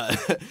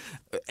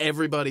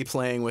 everybody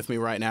playing with me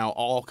right now,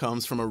 all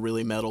comes from a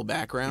really metal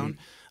background.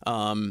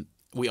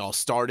 We all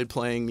started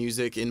playing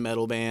music in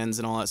metal bands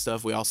and all that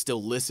stuff. We all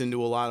still listen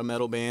to a lot of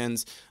metal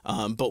bands,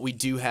 but we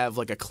do have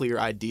like a clear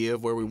idea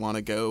of where we want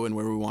to go and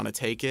where we want to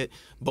take it.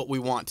 But we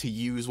want to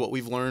use what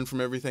we've learned from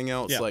everything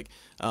else. Yeah. Like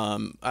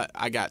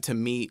I got to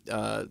meet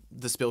the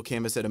Spill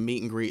Canvas at a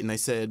meet and greet, and they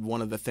said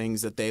one of the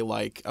things that they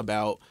like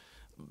about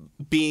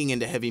being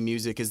into heavy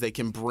music is they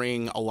can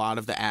bring a lot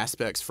of the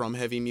aspects from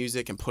heavy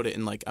music and put it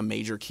in like a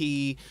major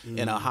key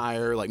in a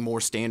higher, like more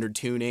standard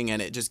tuning,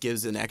 and it just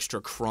gives an extra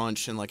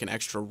crunch and like an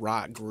extra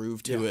rock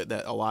groove to it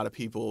that a lot of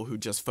people who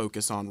just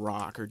focus on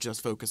rock or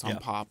just focus on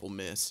pop will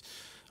miss.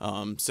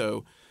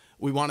 So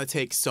we want to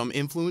take some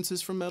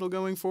influences from metal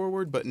going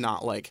forward, but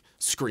not like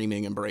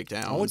screaming and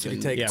breakdowns. I want you to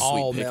and take sweet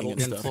all picking metal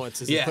and stuff.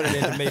 influences and put it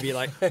into maybe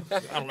like, I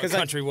don't know,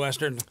 country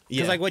western.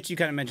 Because like what you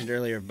kind of mentioned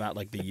earlier about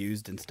like the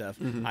used and stuff,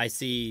 I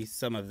see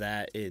some of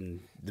that in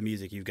the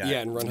music you've got. Yeah,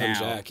 and Run Home now.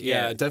 Jack.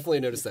 Yeah, I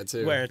definitely noticed that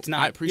too. Where it's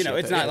not, I appreciate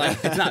it's that, not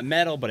like it's not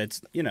metal, but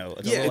it's it's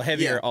a little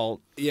heavier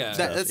alt. Yeah.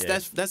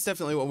 That's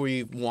definitely what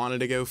we wanted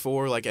to go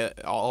for. Like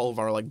all of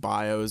our like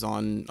bios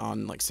on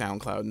like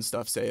SoundCloud and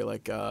stuff say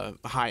like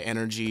high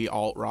energy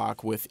alt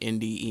rock with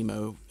indie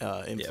emo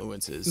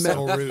influences.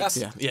 Metal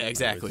roots. Yeah,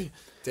 exactly.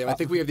 Damn, I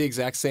think we have the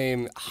exact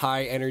same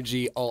high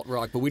energy alt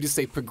rock, but we just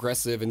say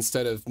progressive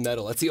instead of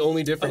metal. That's the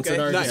only difference in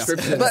our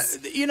descriptions. But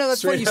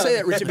that's funny you say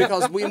that, Richie,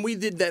 because when we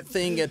did that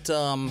thing at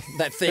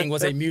that thing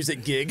was a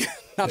music gig,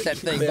 not that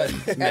thing,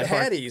 but at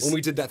Hattie's. When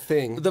we did that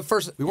thing, The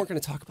first, we weren't going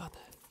to talk about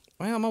that.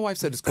 well, my wife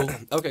said it's cool.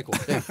 Okay, cool.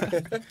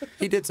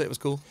 He did say it was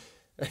cool.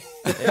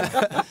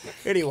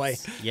 Anyway,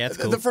 Yeah, it's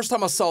cool. the first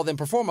time I saw them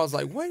perform, I was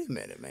like, wait a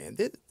minute, man.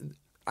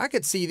 I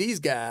could see these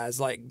guys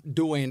like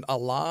doing a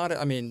lot.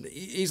 I mean,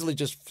 easily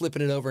just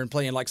flipping it over and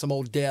playing like some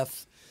old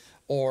Death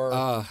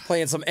or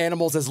playing some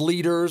Animals as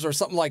leaders or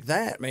something like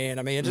that, man.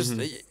 I mean, it just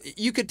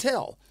you could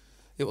tell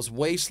it was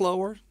way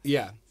slower,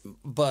 Yeah.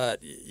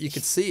 but you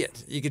could see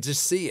it. You could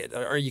just see it,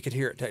 or you could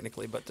hear it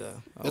technically. But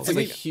That's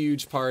like a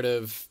huge part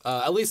of,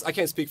 at least I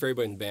can't speak for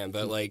everybody in the band,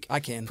 but like I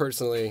can.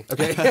 personally.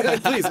 Okay,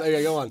 please,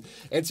 okay, go on.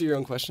 Answer your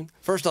own question.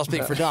 First, I'll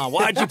speak for Don.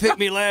 Why'd you pick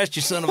me last,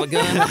 you son of a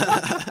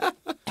gun?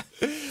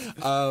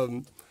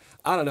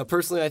 I don't know.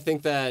 Personally, I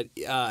think that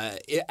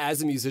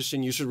as a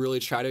musician, you should really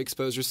try to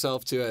expose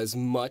yourself to as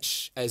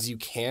much as you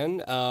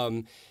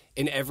can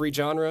in every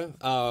genre,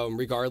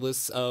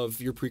 regardless of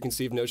your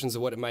preconceived notions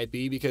of what it might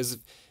be. Because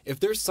if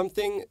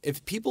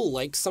people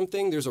like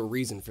something, there's a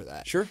reason for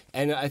that. Sure.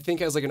 And I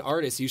think as like an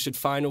artist, you should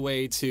find a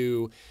way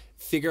to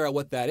figure out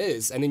what that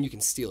is, and then you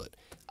can steal it.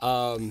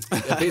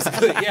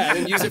 Basically, yeah, and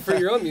then use it for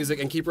your own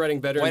music and keep writing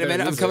better. Wait a and better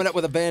minute, I'm music. coming up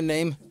with a band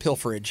name,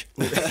 Pilferage.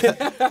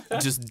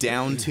 Just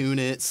down tune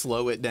it,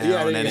 slow it down,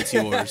 Yeah, and it's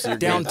yours. You're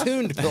Down good.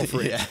 tuned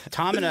Pilferage. Yeah.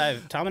 Tom and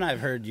I have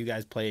heard you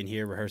guys play in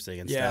here rehearsing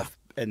and Yeah. stuff.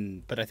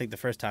 But I think the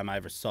first time I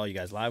ever saw you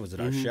guys live was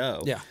at our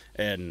show. Yeah.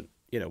 And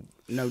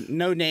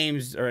no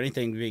names or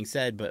anything being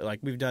said, but like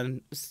we've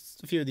done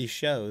a few of these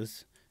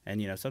shows,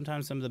 and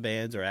sometimes some of the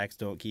bands or acts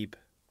don't keep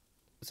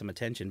some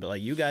attention, but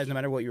like you guys, no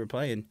matter what you were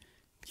playing,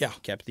 Yeah.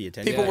 kept the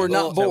attention. People were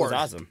not That was bored.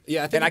 awesome.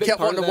 Yeah, I think And a I big kept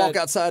part wanting of to walk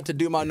that- outside to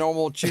do my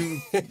normal chew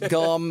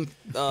gum,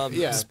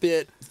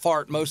 spit,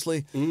 fart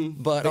mostly. But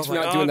I Thanks was for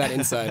like, not doing that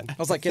inside. I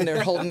was like in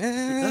there holding,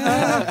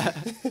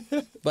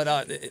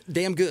 but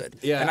damn good.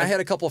 Yeah. And I had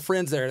a couple of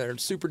friends there that are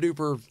super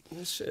duper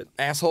Shit.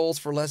 assholes,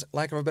 for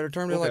lack of a better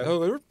term. They're like, Okay. oh,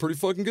 they were pretty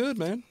fucking good,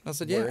 man. I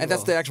said, yeah. Very And that's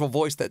well. the actual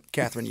voice that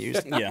Catherine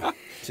used. Yeah.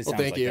 She Well, sounds thank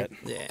like you. that.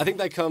 Yeah. I think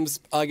that comes,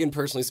 again,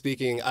 personally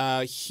speaking,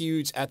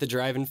 huge At the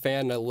Drive-In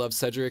fan. I love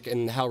Cedric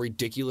and how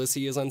ridiculous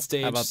he ideas on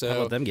stage. How about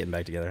so them getting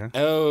back together,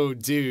 huh? Oh,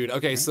 dude.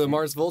 Okay, so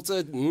Mars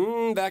Volta,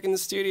 back in the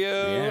studio.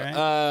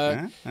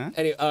 Yeah, right.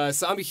 Anyway,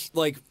 so I'm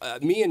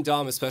me and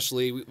Dom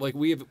especially.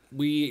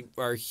 We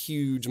are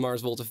huge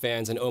Mars Volta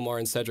fans and Omar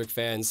and Cedric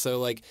fans.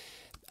 So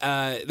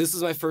this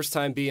is my first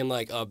time being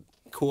like a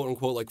quote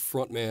unquote like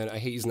front man. I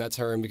hate using that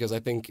term because I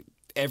think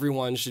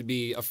everyone should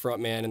be a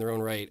front man in their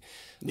own right.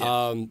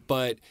 Yeah.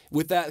 But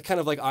with that kind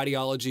of like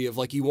ideology of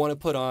like you want to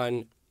put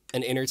on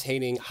an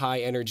entertaining,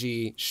 high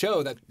energy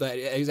show that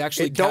is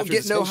actually It don't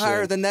get no attention.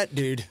 higher than that,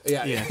 dude.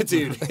 Yeah.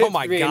 Dude. Oh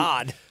my I mean,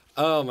 God.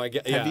 Oh my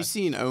God! Yeah. Have you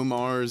seen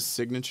Omar's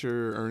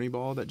signature Ernie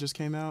ball that just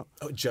came out?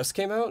 Oh, it just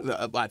came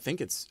out? I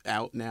think it's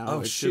out now. Oh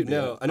It shoot, should be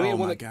no! out. I know he oh had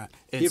one my that God.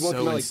 he It's had one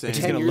come so out like insane.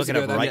 10 gonna years look it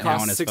ago up that right now on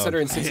cost his phone.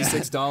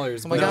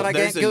 $666. Oh my God, I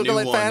There's can't a Google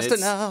new it one. fast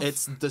it's, enough.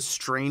 It's the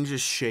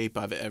strangest shape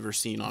I've ever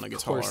seen on a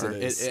guitar. course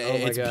it is. Oh my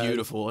It's God.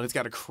 beautiful, and it's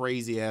got a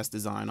crazy ass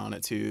design on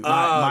it too.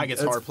 My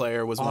guitar that's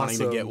player was wanting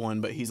to get awesome.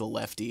 one, but he's a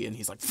lefty, and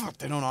he's like, "Fuck,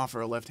 they don't offer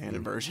a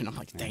left-handed version." I'm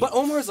like, "Dang." But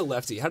Omar's a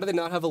lefty. How do they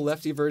not have a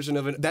lefty version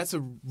of it? That's a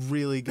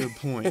really good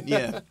point.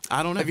 Yeah,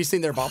 I don't know. Have you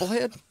seen their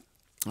bobblehead?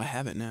 I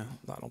haven't now.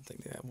 I don't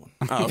think they have one.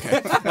 Oh,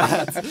 okay.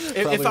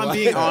 if I'm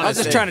being honest, I was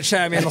just trying to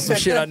chime in on some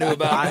shit I knew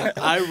about.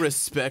 I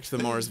respect the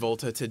Mars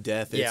Volta to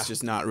death. It's Yeah.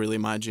 just not really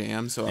my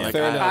jam. So like,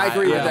 Fair enough. I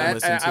agree with don't that.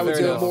 listen to I would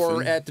it go often.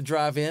 more at the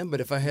drive-in, but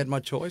if I had my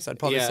choice, I'd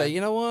probably Yeah. say,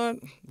 you know what?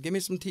 Give me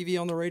some TV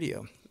on the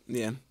radio.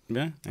 Yeah.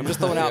 Yeah. I'm just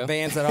throwing out Yeah.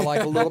 bands that I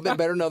like a little bit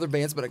better than other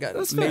bands, but I got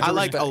major I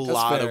like a respect.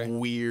 lot fair. of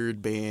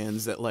weird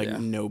bands that like Yeah.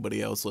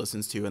 nobody else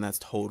listens to, and that's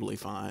totally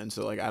fine.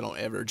 So like, I don't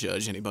ever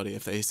judge anybody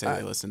if they say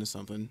they listen to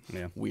something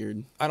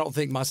weird. I don't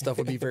think my stuff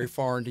would be very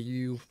foreign to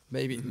you.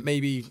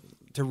 Maybe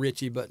to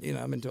Richie, but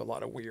I'm into a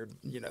lot of weird,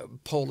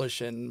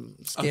 Polish and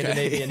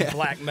Scandinavian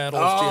black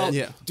metal shit.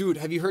 Yeah. Dude,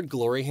 have you heard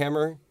Glory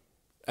Hammer?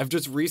 I've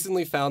just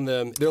recently found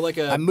them. They're like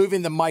a I'm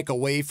moving the mic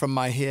away from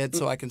my head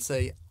so I can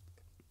say,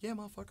 "Yeah,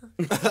 motherfucker."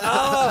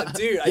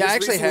 dude. I Yeah, I just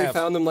actually recently have.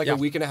 found them like Yeah. a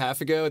week and a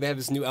half ago. They have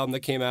this new album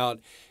that came out,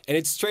 and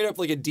it's straight up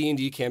like a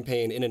D&D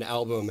campaign in an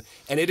album,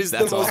 and it is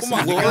That's the most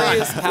awesome.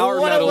 glorious power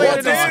What a metal way to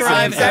I've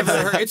describe that.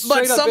 ever heard. It's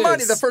But straight up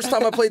somebody, is. the first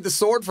time I played the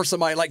sword for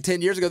somebody like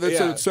 10 years ago, they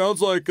said, Yeah. "It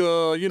sounds like,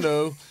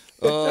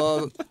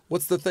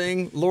 what's the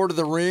thing? Lord of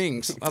the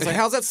Rings." I was like,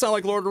 "How's that sound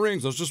like Lord of the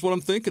Rings?" That's just what I'm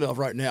thinking of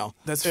right now.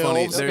 That's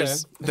funny.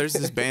 Elves. There's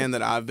this band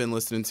that I've been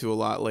listening to a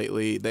lot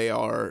lately. They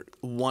are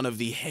one of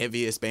the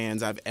heaviest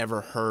bands I've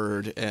ever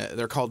heard.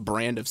 They're called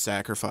Brand of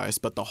Sacrifice,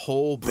 but the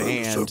whole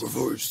band,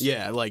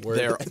 yeah, like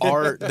their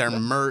art, their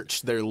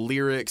merch, their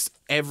lyrics,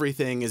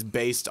 everything is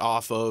based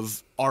off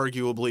of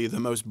arguably the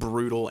most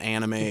brutal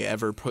anime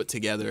ever put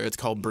together. It's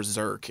called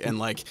Berserk, and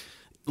like,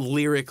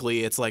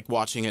 lyrically, it's like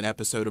watching an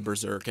episode of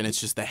Berserk, and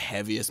it's just the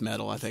heaviest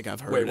metal I think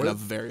I've heard Wait, in what? a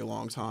very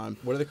long time.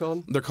 What are they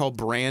called? They're called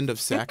Brand of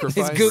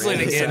Sacrifice. He's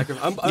Googling again.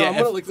 I'm Yeah,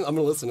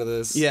 gonna listen to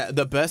this. Yeah,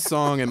 the best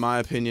song in my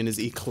opinion is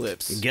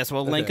Eclipse. Guess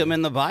we'll link them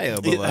in the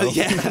bio below.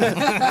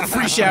 Yeah.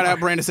 Free shout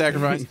out, Brand of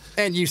Sacrifice.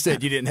 And you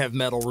said you didn't have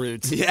metal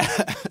roots. Yeah.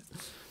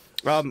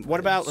 What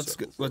about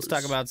let's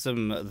talk about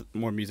some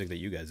more music that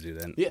you guys do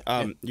then.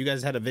 Yeah. You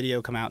guys had a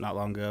video come out not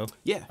long ago.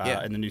 Yeah, yeah.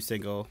 And the new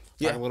single.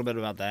 Yeah. Talk a little bit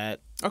about that.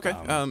 Okay.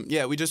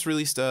 Yeah, we just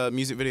released a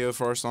music video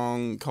for our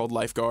song called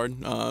Lifeguard.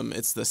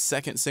 It's the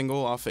second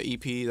single off of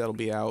EP that'll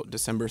be out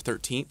December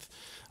 13th.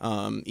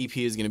 EP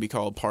is going to be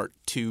called Part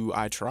 2,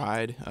 I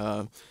Tried.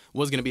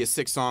 Was going to be a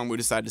 6-song. We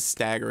decided to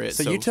stagger it.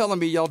 So you telling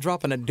me y'all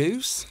dropping a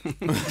deuce?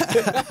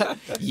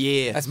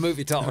 Yeah. That's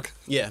movie talk.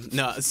 Yeah.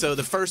 No, so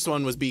the first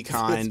one was Be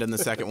Kind, and the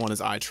second one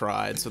is I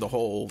Tried. So the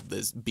whole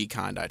is Be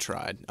Kind, I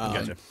Tried.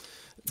 Gotcha.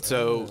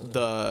 So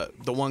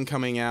the one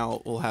coming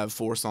out will have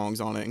 4 songs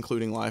on it,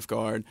 including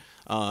Lifeguard.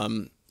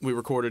 We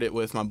recorded it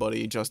with my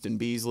buddy Justin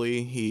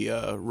Beasley. He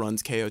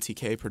runs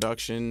KOTK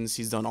Productions.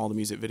 He's done all the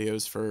music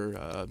videos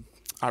for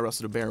I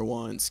Wrestled a Bear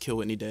Once, Kill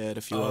Whitney Dead,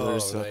 a few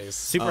others. So, Nice.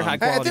 Super high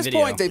quality At this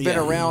video. point, they've been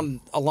Yeah. around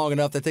long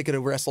enough that they could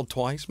have wrestled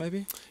twice,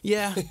 maybe.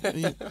 yeah.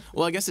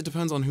 Well, I guess it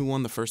depends on who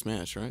won the first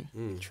match, right?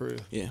 True.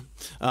 Yeah.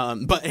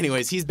 But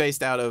anyways, he's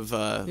based out of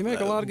You make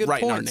a lot of good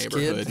right points, in our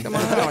neighborhood. kid. Come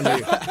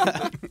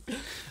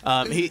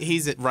on, you.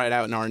 He's right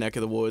out in our neck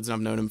of the woods, and I've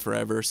known him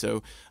forever.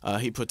 So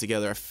he put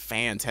together a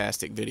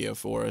fantastic video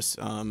for us.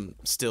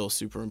 Still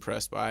super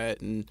impressed by it,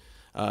 and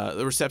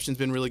the reception's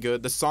been really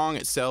good. The song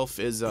itself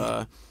is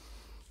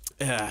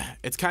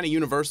it's kind of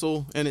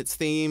universal in its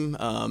theme.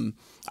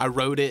 I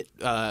wrote it.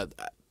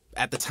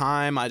 At the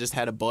time, I just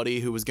had a buddy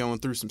who was going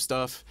through some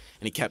stuff,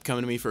 and he kept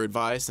coming to me for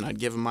advice, and I'd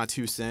give him my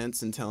 2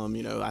 cents and tell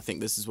him, I think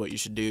this is what you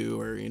should do,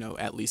 or,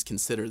 at least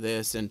consider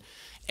this. And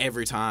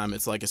every time,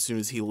 it's like as soon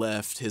as he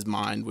left, his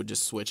mind would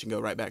just switch and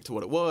go right back to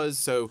what it was.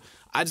 So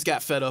I just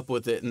got fed up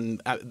with it,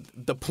 and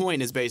the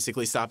point is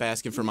basically stop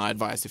asking for my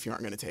advice if you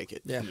aren't going to take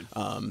it. Yeah.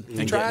 And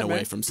tried, getting away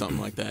man. from something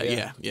like that.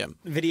 Yeah.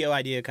 Video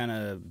idea kind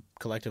of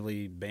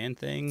collectively band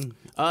thing.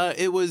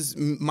 It was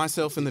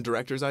myself and the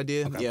director's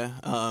idea. Okay. Yeah.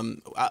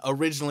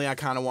 Originally, I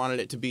kind of wanted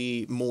it to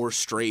be more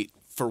straight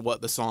for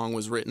what the song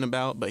was written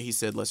about, but he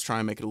said, let's try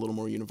and make it a little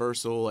more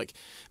universal, like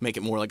make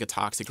it more like a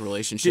toxic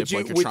relationship,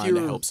 like you're trying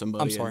to help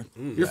somebody. I'm sorry.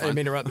 You're fine.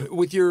 I mean,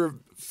 with your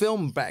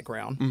film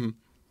background,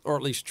 or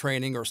at least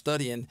training or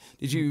studying.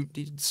 Did you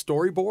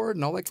storyboard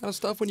and all that kind of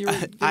stuff when you were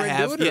getting I ready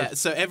have, to do it? yeah.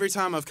 So every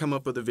time I've come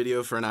up with a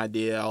video for an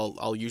idea,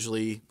 I'll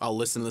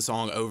listen to the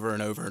song over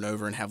and over and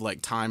over and have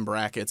like time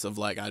brackets of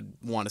like I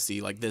want to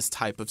see like this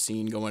type of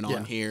scene going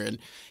on here. And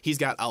he's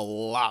got a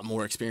lot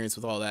more experience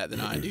with all that than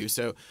I do.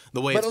 So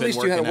the way But it's at been least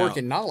you working had a out,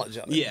 working knowledge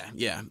of it.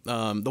 yeah.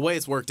 The way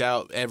it's worked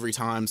out every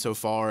time so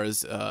far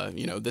is,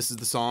 this is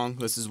the song.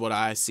 This is what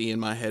I see in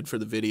my head for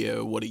the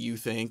video. What do you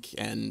think?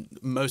 And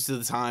most of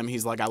the time,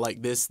 he's like, I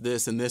like this,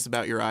 and this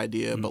about your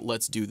idea, but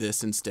let's do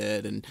this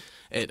instead. And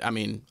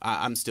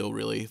I'm still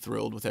really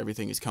thrilled with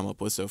everything he's come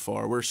up with so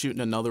far. We're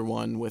shooting another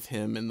one with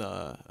him in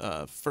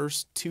the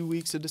first 2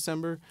 weeks of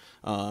December.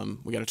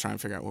 We got to try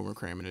and figure out when we're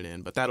cramming it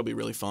in, but that'll be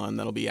really fun.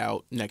 That'll be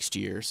out next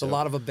year. So A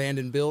lot of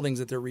abandoned buildings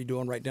that they're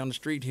redoing right down the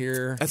street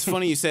here. that's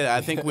funny you say that.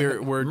 I think we're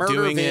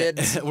doing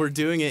vids. it. We're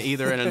doing it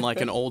either in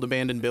like an old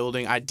abandoned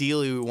building.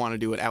 Ideally, we want to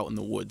do it out in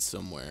the woods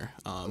somewhere.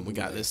 We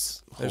got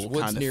this There's whole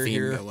woods kind of near theme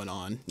here. going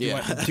on. Do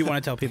Yeah. you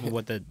want to tell people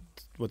what the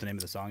name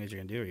of the song is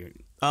you're gonna do?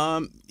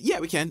 Or Yeah,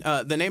 we can.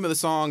 The name of the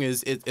song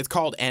is it's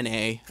called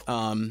N.A.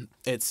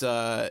 It's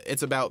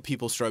about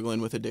people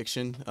struggling with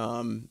addiction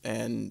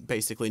and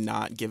basically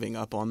not giving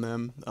up on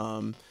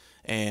them.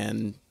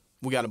 And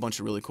we got a bunch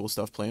of really cool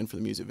stuff planned for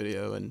the music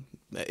video, and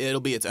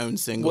it'll be its own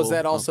single. Was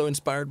that also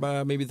inspired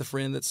by maybe the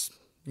friend that's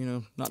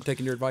not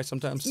taking your advice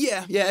sometimes?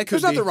 Yeah, it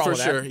could There's nothing be wrong for with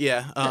that. sure.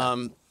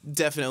 Yeah,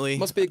 definitely.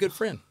 Must be a good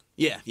friend.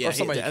 Yeah. Or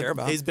somebody you care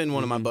about. He's been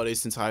one of my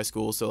buddies since high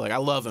school, so like I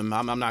love him.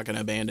 I'm not going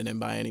to abandon him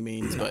by any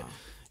means, but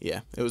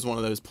yeah, it was one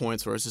of those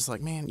points where it's just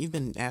like, man, you've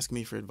been asking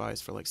me for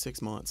advice for like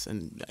 6 months,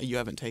 and you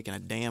haven't taken a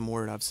damn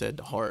word I've said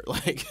to heart.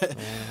 Like,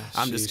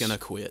 I'm just going to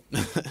quit.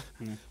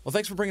 Well,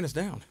 thanks for bringing us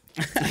down.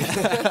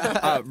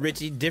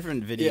 Richie,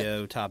 different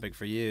video topic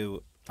for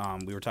you.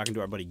 We were talking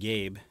to our buddy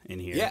Gabe in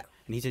here. Yeah.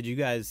 And he said you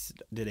guys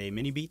did a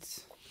mini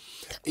beats.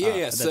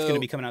 Yeah, That's going to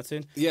be coming out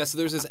soon. Yeah, so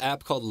there's this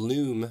app called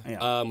Loom,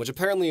 Yeah. which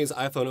apparently is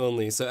iPhone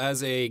only. So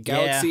as a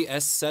Galaxy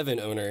S7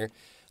 owner,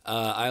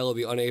 I will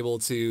be unable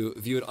to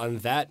view it on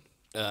that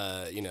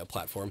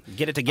platform.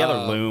 Get it together,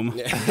 Loom.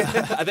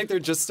 I think they're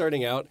just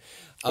starting out.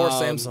 Or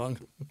Samsung.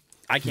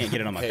 I can't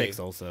get it on my Hey.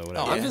 Pixel, so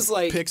whatever. I'm just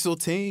like,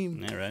 Pixel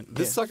Team. Yeah, right.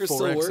 this sucker still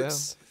 4XL.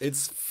 works.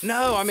 It's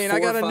No, I mean, I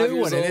 4 or got a 5 new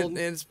years one, old. and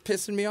it's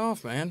pissing me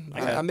off, man.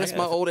 got- I miss I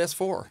my got- old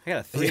S4. I got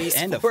a 3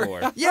 and a S4.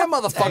 4. Yeah,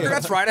 motherfucker,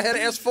 that's right. I had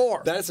an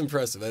S4. That's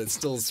impressive that it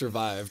still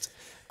survived.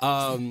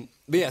 But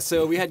yeah,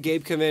 so we had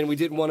Gabe come in. We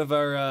did one of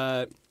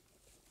our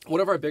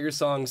bigger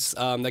songs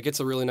that gets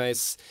a really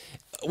nice.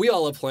 We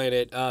all love playing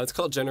it. It's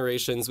called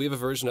Generations. We have a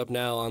version up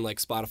now on like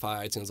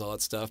Spotify, iTunes, all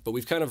that stuff. But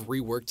we've kind of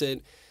reworked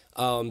it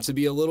to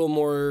be a little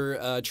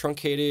more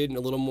truncated and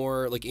a little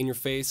more like in your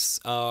face.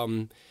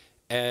 And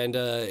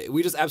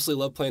we just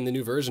absolutely love playing the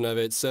new version of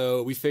it.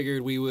 So we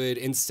figured we would,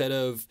 instead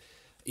of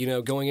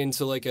going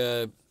into like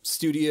a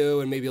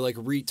studio and maybe like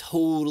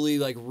totally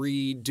like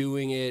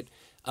redoing it,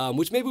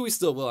 which maybe we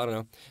still will, I don't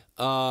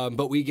know.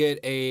 But we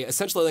get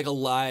essentially like a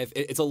live.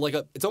 It's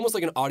almost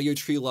like an Audio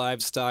Tree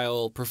live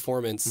style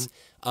performance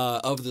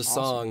of the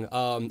song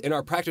in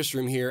our practice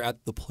room here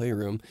at the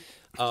Playroom.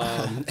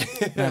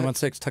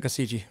 916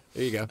 Takasiji.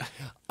 There you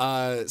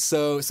go.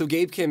 So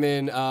Gabe came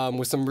in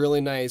with some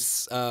really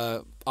nice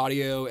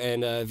audio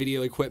and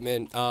video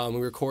equipment. We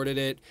recorded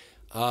it.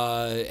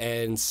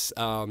 And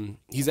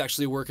he's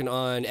actually working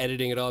on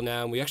editing it all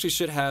now. And we actually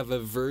should have a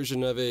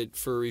version of it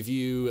for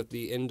review at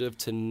the end of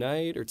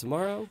tonight or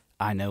tomorrow.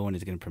 I know when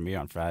it's going to premiere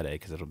on Friday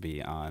because it'll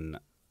be on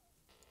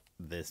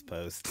this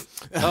post.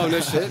 Oh, no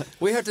shit.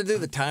 We have to do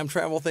the time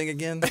travel thing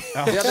again. The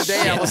other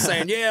day I was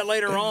saying, yeah,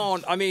 later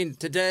on. I mean,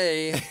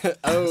 today.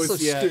 Oh, So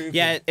yeah. stupid.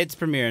 Yeah, it's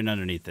premiering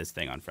underneath this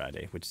thing on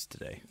Friday, which is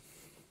today.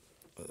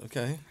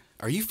 Okay.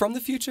 Are you from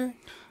the future?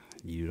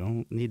 You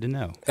don't need to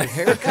know.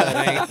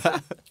 Haircut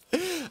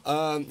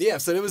ain't. Yeah,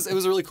 so it was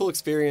a really cool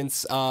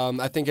experience.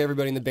 I think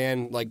everybody in the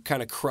band like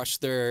kind of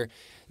crushed their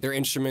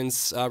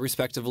instruments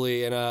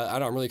respectively, and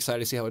I'm really excited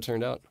to see how it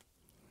turned out.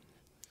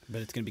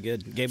 But it's going to be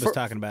good. Gabe was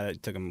talking about it.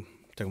 It took him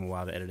a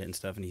while to edit it and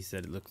stuff, and he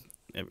said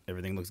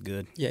everything looks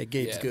good. Yeah,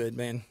 Gabe's Yeah. good,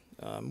 man.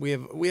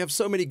 We have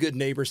so many good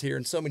neighbors here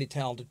and so many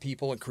talented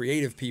people and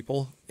creative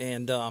people,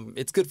 and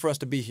it's good for us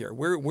to be here.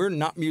 We're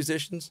not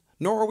musicians,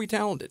 nor are we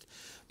talented,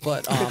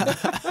 but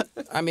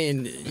I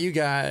mean, you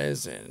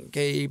guys and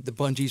Gabe, the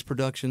Bungees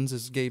Productions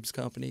is Gabe's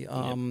company.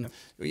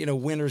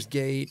 Winter's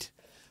Gate,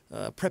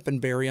 Prep and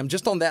Berry. I'm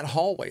just on that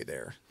hallway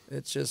there.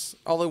 It's just,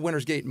 although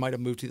Winter's Gate might have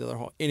moved to the other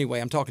hall. Anyway,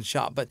 I'm talking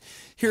shop, but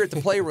here at the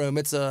Playroom,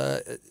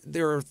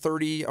 there are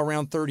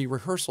around 30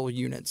 rehearsal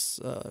units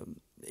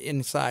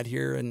inside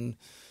here, and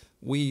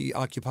we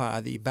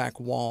occupy the back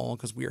wall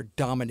because we are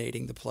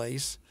dominating the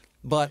place.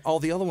 But all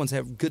the other ones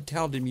have good,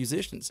 talented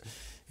musicians,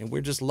 and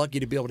we're just lucky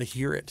to be able to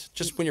hear it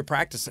just when you're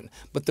practicing.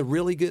 But the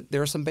really good,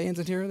 there are some bands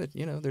in here that,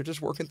 they're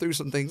just working through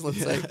some things, let's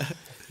say.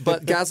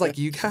 But guys like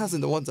you guys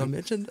and the ones I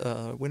mentioned,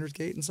 Winter's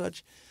Gate and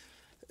such,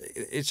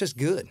 it's just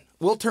good.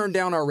 we'll turn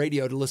down our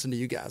radio to listen to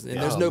you guys.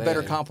 And there's Oh, no better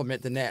man.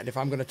 compliment than that. If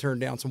I'm going to turn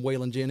down some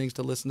Waylon Jennings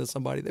to listen to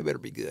somebody, they better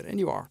be good. And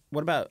you are.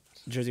 What about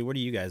Jersey? Where do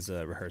you guys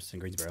rehearse in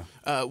Greensboro?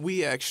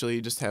 We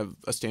actually just have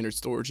a standard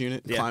storage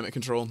unit, Yeah. climate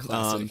control.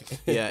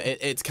 Yeah,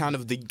 it's kind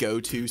of the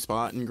go-to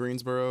spot in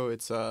Greensboro.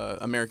 It's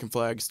American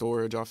Flag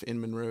Storage off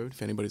Inman Road,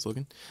 if anybody's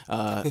looking.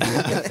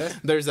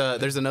 There's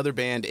another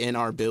band in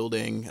our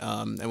building,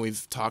 and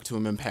we've talked to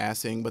them in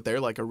passing, but they're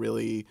like a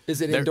really...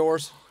 Is it they're-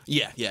 indoors?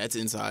 Yeah, it's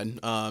inside.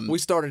 We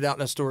started out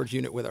in a storage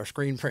unit with our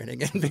screen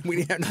printing, and we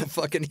didn't have no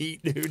fucking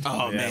heat, dude.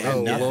 Oh, man.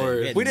 Oh,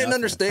 Lord. We didn't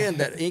understand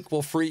that ink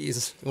will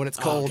freeze when it's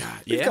cold.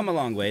 We've come a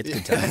long way. It's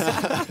good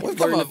times. We've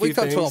Learned a few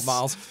come 12 things.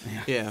 miles.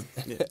 Yeah.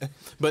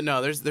 But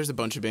no, there's a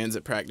bunch of bands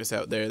that practice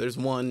out there. There's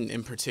one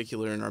in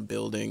particular in our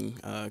building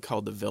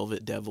called the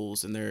Velvet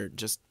Devils, and they're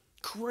just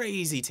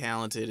crazy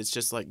talented. It's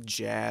just like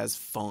jazz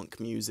funk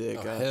music.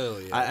 Oh,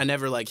 hell yeah. I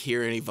never like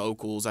hear any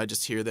vocals. I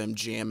just hear them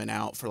jamming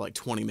out for like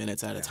 20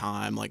 minutes at a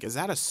time. Like, is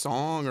that a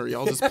song, or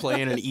y'all just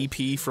playing an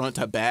EP front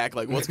to back?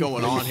 Like, what's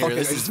going on here?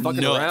 This is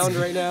fucking nuts. around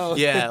right now.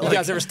 Yeah, You like,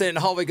 guys ever stand in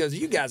the hallway and goes,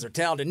 you guys are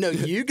talented. No,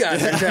 you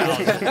guys are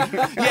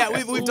talented.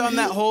 yeah, we've done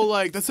that whole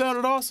like, that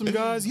sounded awesome,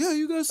 guys. Yeah,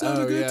 you guys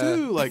sounded Oh, good yeah.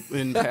 too. Like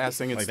in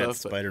passing and Like stuff.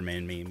 that but-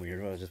 Spider-Man meme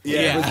weird. Well, just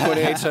Yeah. With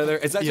pointing at each other.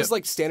 Is that Yeah. just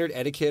like standard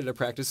etiquette at a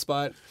practice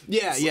spot?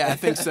 Yeah, I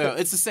think so.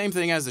 It's the same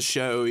thing as a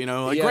show, you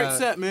know. Like, Yeah. great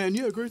set, man.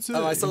 Yeah, great set.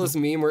 Oh, I saw this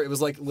meme where it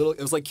was like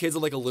kids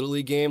at like a little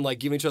league game, like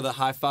giving each other a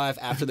high five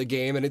after the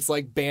game, and it's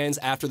like bands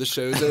after the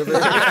show's over.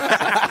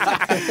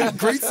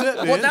 Great set,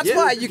 man. Well, that's Yeah.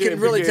 why you can Good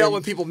really game. tell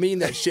when people mean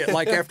that shit.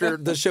 Like after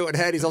the show at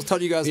Hattie's, I was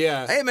telling you guys,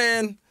 Yeah. hey,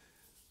 man,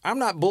 I'm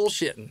not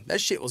bullshitting. That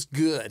shit was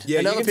good. Yeah,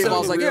 and you other can people, I tell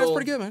was the like, yeah, it's real-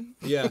 pretty good, man.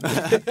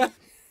 Yeah.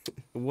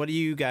 What do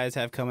you guys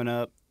have coming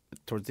up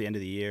towards the end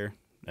of the year?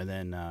 And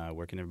then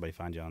where can everybody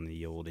find you on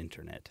the old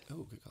internet?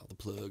 Oh, good call, the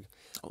plug.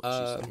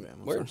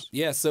 Where?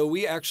 Yeah, so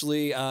we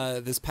actually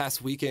this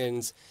past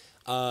weekend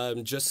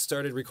just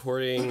started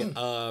recording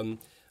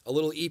a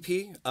little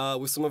EP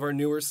with some of our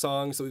newer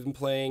songs that we've been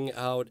playing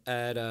out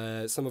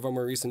at some of our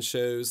more recent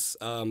shows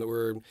that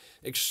we're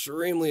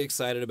extremely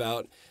excited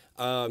about.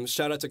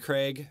 Shout out to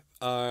Craig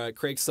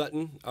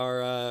Sutton,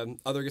 our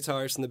other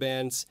guitarist in the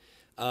band,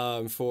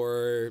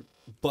 for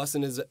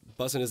busting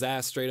his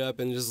ass straight up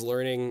and just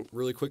learning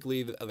really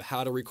quickly of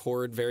how to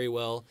record very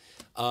well.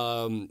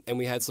 And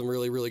we had some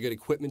really, really good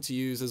equipment to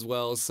use as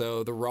well.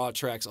 So the raw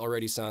tracks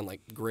already sound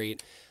like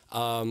great.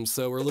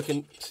 So we're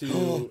looking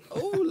to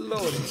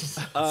Lord.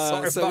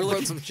 Sorry if I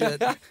wrote some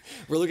shit.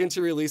 We're looking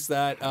to release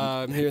that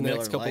here in the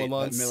next couple of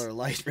months. Miller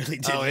Lite really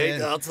did. Oh,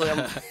 it. I'll tell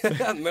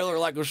you, Miller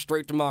Light goes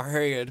straight to my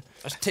head.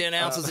 That's 10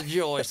 ounces of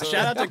joy. son.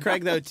 Shout out to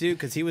Craig though too,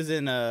 because he was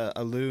in a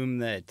loom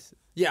that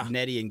Yeah.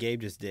 Nettie and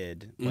Gabe just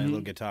did playing a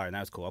little guitar, and that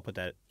was cool. I'll put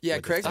that. Yeah,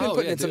 with Craig's this. been Oh,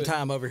 putting yeah, in some do it.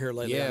 time over here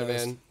lately. I Yeah,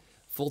 noticed. man.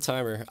 Full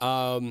timer.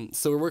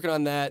 So we're working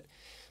on that.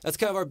 That's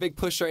kind of our big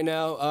push right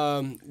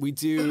now. We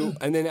do,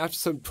 and then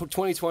after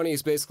 2020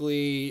 is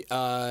basically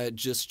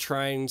just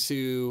trying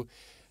to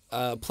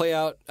play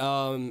out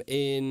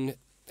in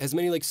as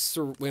many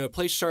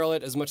play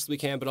Charlotte as much as we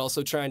can, but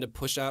also trying to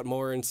push out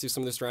more into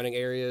some of the surrounding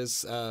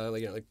areas,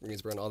 like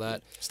Greensboro and all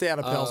that. Stay out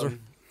of Pelzer.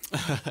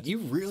 You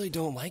really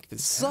don't like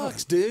this.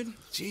 Sucks, dude.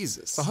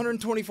 Jesus.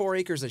 124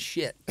 acres of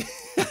shit.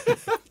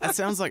 That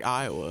sounds like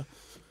Iowa.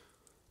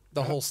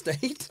 The whole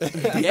state.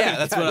 Yeah,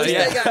 that's what I. They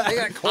Yeah.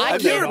 got corn.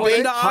 Have you ever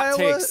been to Hot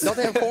Iowa? takes. Don't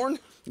they have corn?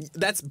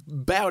 That's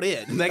about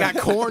it. They got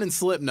Corn and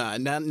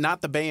Slipknot, not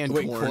the band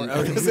Wait, Corn. Korn.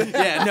 Okay.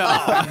 Yeah, no,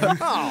 Oh,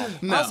 I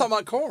was talking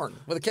about corn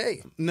with a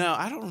K. no,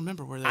 I don't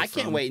remember where they're I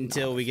can't from. wait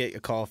until we get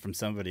a call from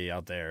somebody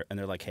out there, and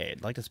they're like, "Hey,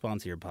 I'd like to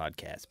sponsor your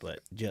podcast,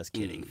 but just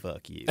kidding,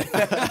 fuck you."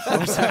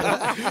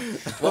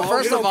 Well,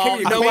 first of all,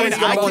 nobody's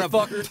I going to can-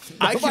 want to.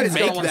 I can Nobody's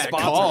gonna make wanna that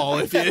sponsor. call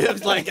if you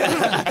like.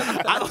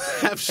 I don't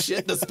have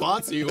shit to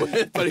sponsor you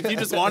with, but if you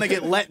just want to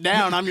get let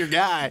down, I'm your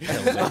guy.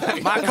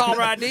 My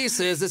caller ID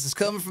says this is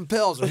coming from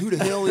Pelzer. Who the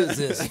hell is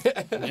this?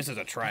 This is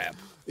a trap.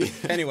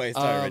 Anyways,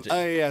 sorry, Richie.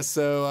 Yeah,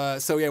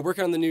 so yeah,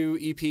 working on the new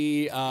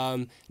EP.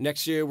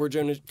 Next year, we're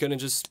gonna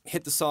just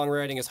hit the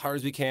songwriting as hard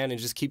as we can and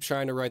just keep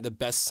trying to write the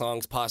best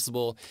songs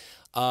possible.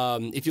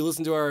 If you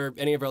listen to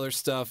any of our other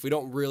stuff, we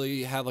don't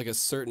really have like a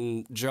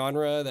certain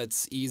genre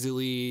that's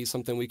easily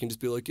something we can just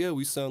be like, yeah,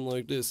 we sound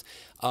like this.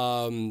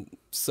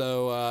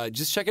 So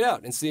just check it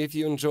out and see if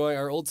you enjoy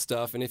our old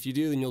stuff, and if you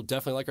do, then you'll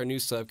definitely like our new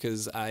stuff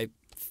because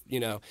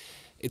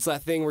it's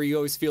that thing where you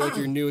always feel like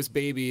your newest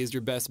baby is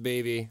your best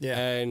baby. Yeah.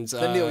 And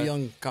The Neil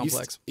Young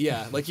complex.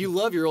 Yeah, like you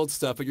love your old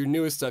stuff, but your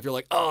newest stuff, you're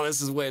like, oh,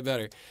 this is way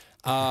better.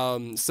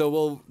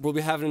 So we'll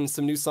be having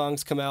some new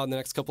songs come out in the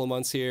next couple of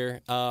months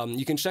here.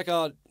 You can check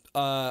out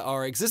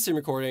our existing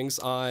recordings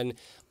on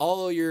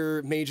all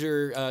your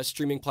major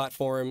streaming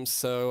platforms.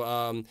 So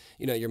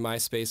your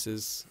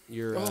MySpaces,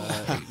 your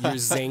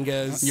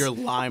Zyngas, Your your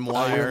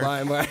LimeWire.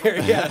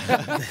 LimeWire.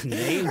 Yeah.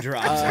 Name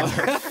drops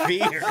are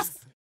fierce.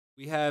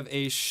 We have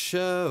a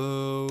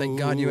show. Thank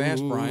God you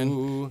asked,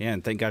 Brian. Yeah,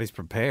 and thank God he's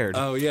prepared.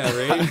 Oh, yeah,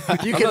 right?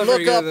 You I'm can not look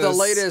very good up at the this.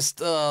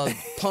 latest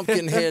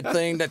Pumpkinhead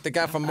thing that the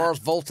guy from Mars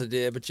Volta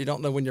did, but you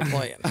don't know when you're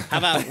playing. How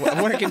about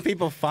where can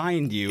people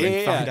find you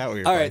and find out where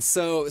you're All playing? right,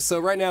 so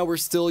right now we're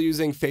still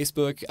using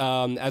Facebook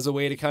as a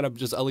way to kind of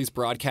just at least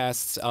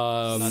broadcast.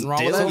 Nothing wrong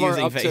Still with that.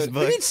 using up to- Facebook.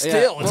 What do you mean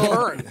still? It's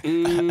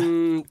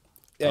current.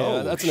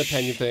 Yeah, that's an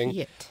opinion thing.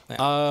 Shit.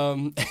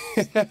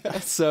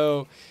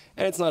 So,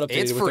 and it's not updated.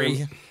 It's with free.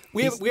 them.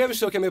 We have a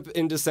show coming up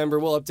in December.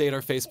 We'll update our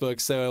Facebook,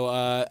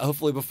 so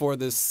hopefully before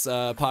this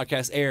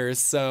podcast airs.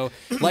 So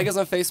like us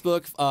on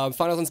Facebook,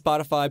 find us on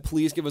Spotify.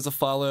 Please give us a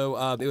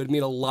follow. It would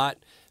mean a lot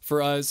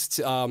for us,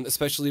 to,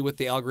 especially with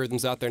the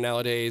algorithms out there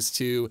nowadays,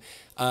 to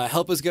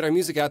help us get our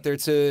music out there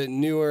to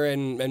newer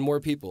and more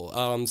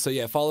people. So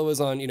yeah, follow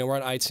us on. We're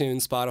on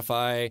iTunes,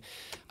 Spotify,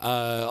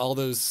 all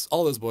those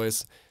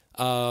boys.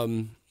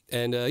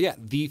 Yeah,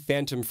 the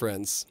Phantom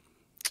Friends.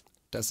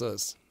 That's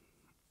us.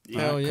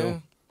 Hell yeah.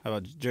 Cool. How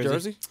about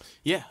Jersey?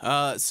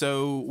 Yeah.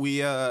 So we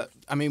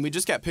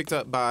just got picked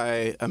up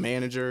by a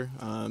manager.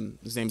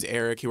 His name's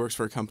Eric. He works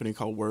for a company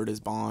called Word is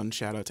Bond.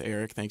 Shout out to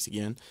Eric. Thanks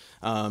again.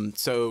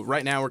 So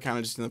right now we're kind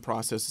of just in the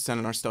process of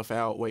sending our stuff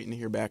out, waiting to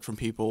hear back from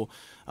people.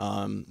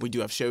 We do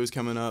have shows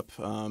coming up.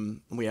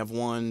 We have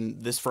one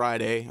this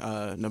Friday,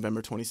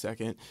 November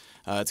 22nd.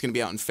 It's going to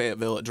be out in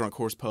Fayetteville at Drunk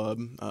Horse Pub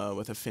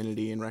with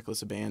Affinity and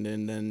Reckless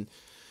Abandon. Then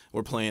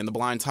we're playing The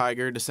Blind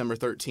Tiger December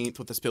 13th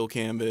with the Spill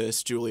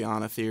Canvas,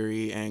 Juliana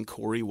Theory, and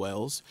Corey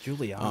Wells.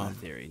 Juliana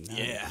Theory. Nice.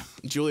 Yeah.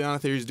 Juliana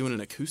Theory is doing an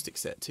acoustic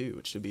set, too,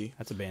 which should be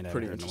That's a band I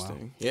pretty haven't heard in a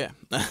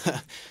while. interesting.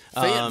 Yeah.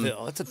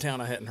 Fayetteville. That's a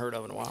town I hadn't heard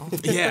of in a while.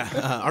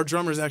 Yeah. Our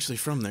drummer's actually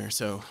from there,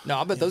 so. No,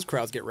 I bet those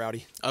crowds get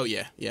rowdy. Oh,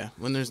 yeah. Yeah.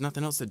 When there's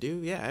nothing else to do,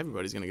 yeah,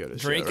 everybody's going to go to the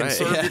Drink show, and right?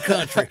 serve Yeah. your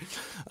country.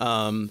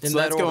 So that that's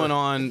order. going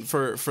on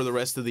for the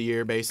rest of the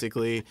year,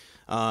 basically.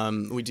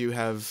 We do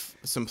have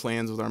some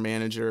plans with our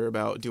manager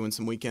about doing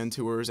some weekend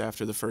tours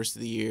after the first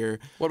of the year.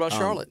 What about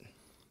Charlotte?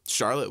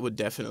 Charlotte would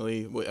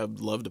definitely, I'd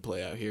love to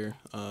play out here.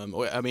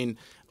 I mean,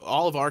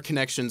 all of our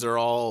connections are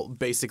all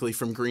basically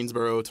from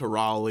Greensboro to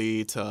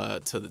Raleigh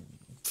to the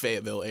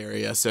Fayetteville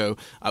area. So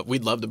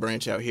we'd love to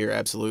branch out here,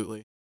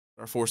 absolutely.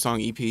 Our 4-song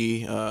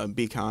EP,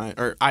 Be Kind,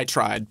 or I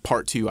Tried,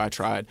 Part 2, I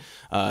Tried.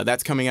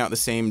 That's coming out the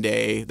same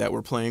day that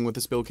we're playing with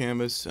the Spill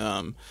Canvas.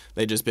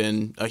 They've just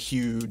been a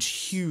huge,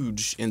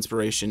 huge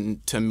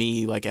inspiration to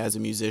me, like as a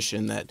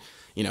musician, that,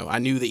 I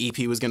knew the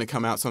EP was going to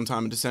come out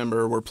sometime in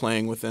December. We're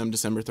playing with them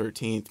December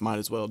 13th. Might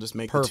as well just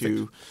make Perfect. the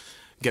two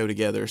go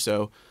together.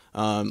 So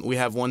we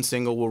have one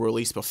single we'll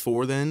release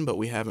before then, but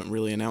we haven't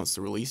really announced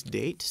the release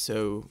date.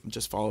 So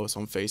just follow us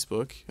on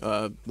Facebook,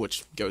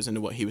 which goes into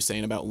what he was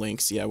saying about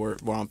links. Yeah, we're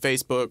on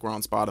Facebook, we're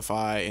on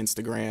Spotify,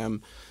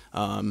 Instagram.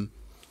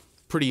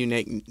 Pretty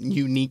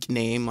unique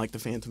name, like the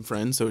Phantom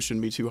Friends, so it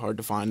shouldn't be too hard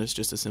to find us.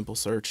 Just a simple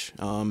search.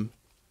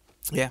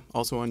 Yeah,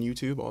 also on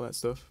YouTube, all that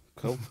stuff.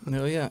 Cool.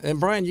 Hell yeah. And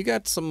Brian, you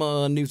got some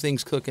new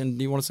things cooking.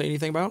 Do you want to say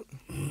anything about?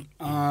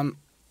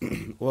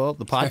 Well,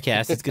 the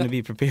podcast is going to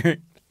be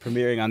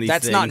premiering on these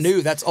That's things. not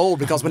new. That's old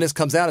because when this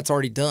comes out, it's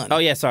already done. Oh,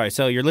 yeah, sorry.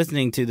 So you're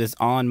listening to this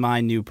on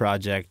my new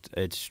project.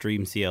 It's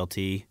Stream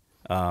CLT.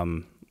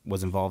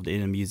 Was involved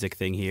in a music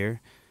thing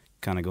here.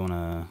 Kind of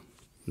going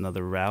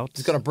another route.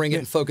 It's going to bring it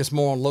and focus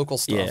more on local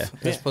stuff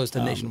Yeah. as opposed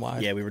to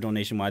nationwide. Yeah, we were doing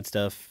nationwide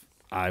stuff.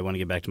 I want to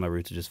get back to my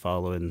roots of just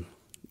following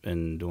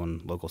and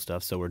doing local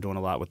stuff. So we're doing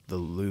a lot with the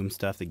Loom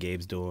stuff that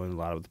Gabe's doing, a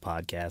lot with the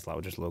podcast, a lot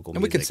with just local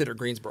And we music. consider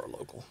Greensboro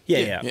local.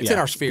 Yeah. It's in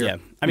our sphere. Yeah.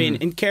 I mean,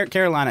 in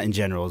Carolina in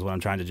general is what I'm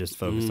trying to just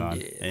focus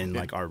on Yeah. in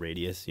like our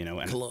radius, and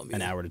Columbia.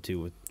 an hour to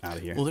two out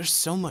of here. Well, there's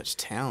so much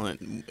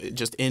talent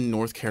just in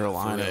North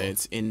Carolina.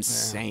 It's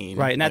insane.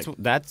 Right, and Like,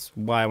 that's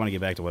why I want to get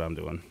back to what I'm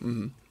doing.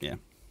 Mm-hmm. Yeah.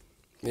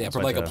 Yeah, That's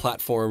for like like a a-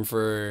 platform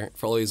for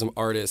all these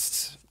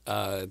artists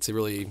to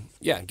really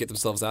get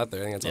themselves out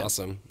there. I think that's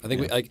awesome. I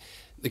think we, like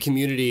the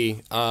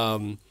community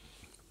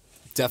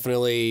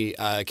definitely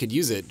could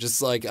use it. Just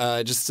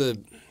to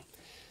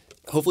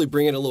hopefully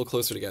bring it a little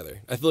closer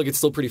together. I feel like it's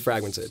still pretty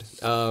fragmented.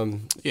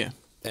 Yeah.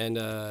 And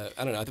I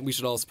don't know. I think we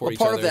should all support Well, each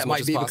part other of as that much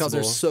might as be because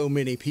possible. there's so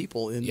many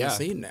people in the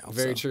scene now.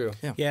 Very so, true.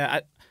 Yeah. Yeah,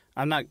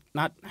 I'm not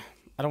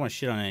I don't want to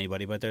shit on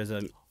anybody, but there's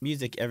a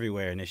Music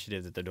Everywhere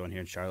initiative that they're doing here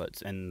in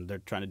Charlotte, and they're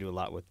trying to do a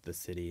lot with the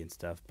city and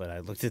stuff. But I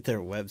looked at their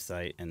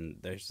website, and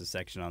there's a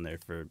section on there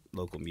for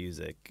local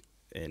music,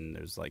 and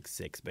there's like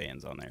 6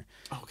 bands on there.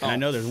 And I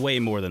know there's way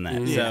more than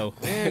that. So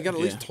Yeah, got at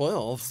least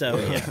 12.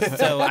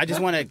 So I just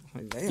want to,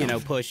 Damn.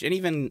 push, and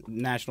even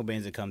national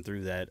bands that come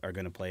through that are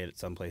going to play it at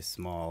someplace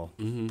small.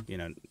 I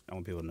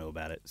want people to know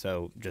about it.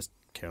 So just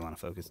Carolina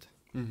focused.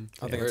 I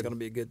think it's going to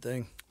be a good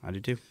thing. I do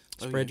too.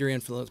 Spread your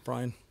influence,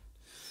 Brian.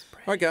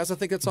 All right, guys, I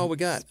think that's all we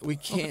got. We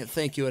can't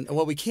thank you.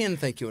 Well, we can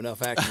thank you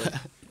enough, actually.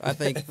 I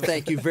think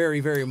thank you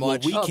very, very Well,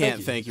 much. we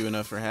can't thank you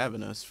enough for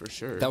having us, for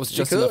sure. That was You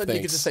just could. enough You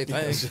thanks. could just say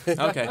thanks.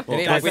 Okay. Well,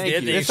 ain't like we thank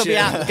did you. this. This will be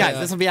out, guys.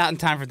 This will be out in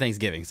time for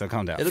Thanksgiving, so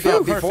calm down. It'll be out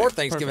Perfect. before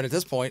Thanksgiving at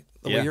this point,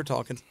 the way Yeah. you're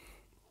talking.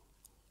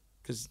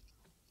 Because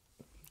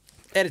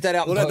Edit that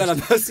out. We'll let that on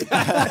post.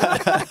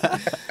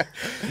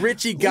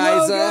 Richie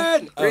Gaiser,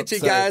 Logan! Oh, Richie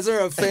sorry. Gaiser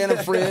of Phantom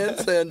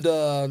Friends,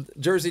 and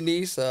Jersey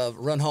Neese of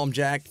Run Home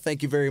Jack.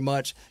 Thank you very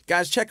much,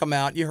 guys. Check them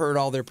out. You heard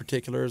all their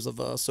particulars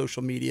of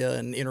social media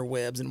and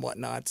interwebs and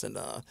whatnots, and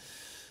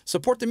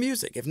support the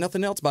music. If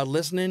nothing else, by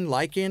listening,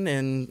 liking,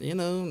 and you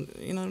know,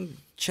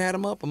 chat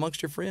them up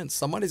amongst your friends.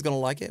 Somebody's gonna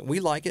like it. We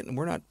like it, and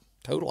we're not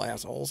total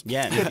assholes.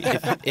 Yeah,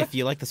 if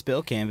you like the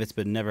Spill Canvas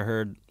but never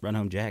heard Run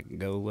Home Jack,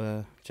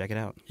 go check it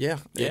out. Yeah.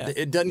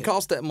 It doesn't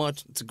cost that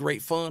much. It's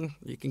great fun.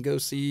 You can go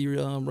see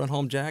Run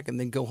Home Jack and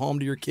then go home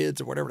to your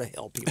kids or whatever the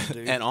hell people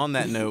do. And on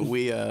that note,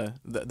 we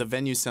the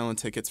venue's selling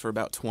tickets for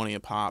about 20 a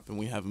pop, and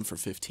we have them for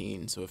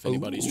 15 . So if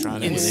anybody's trying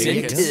to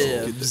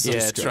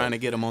incentives. trying to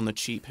get them on the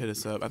cheap, hit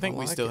us up. I think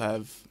we still it.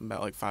 have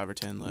about like 5 or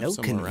 10 left. No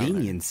somewhere around there.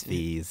 convenience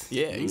fees.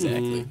 Yeah,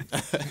 exactly.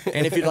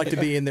 And if you'd like to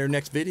be in their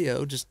next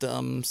video, just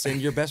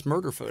send your best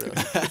murder photo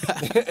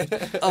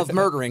of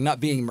murdering, not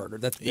being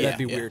murdered. That'd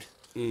be weird.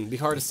 Be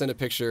hard to send a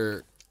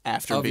picture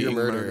After of being your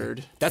murder.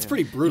 murdered. That's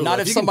pretty brutal. Not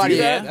though. if you can somebody-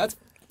 do that, Yeah.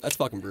 That's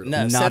fucking brutal.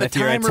 No, set Not a if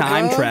you're a timer,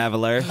 time bro.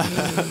 traveler.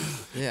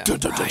 Yeah.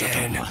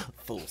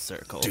 Full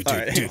circle.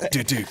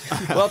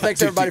 Well,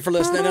 thanks everybody for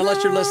listening.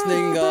 Unless you're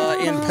listening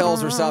in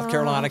Pelzer, South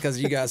Carolina,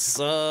 because you guys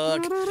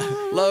suck.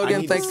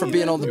 Logan, thanks for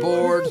being on the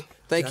board.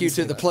 Thank you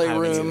to the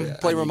Playroom,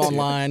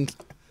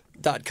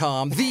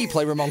 PlayroomOnline.com,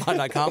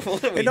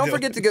 theplayroom.online.com. And don't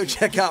forget to go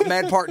check out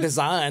MadPark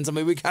Designs. I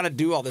mean, we kind of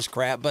do all this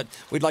crap, but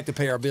we'd like to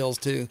pay our bills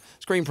too.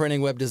 Screen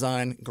printing, web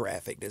design,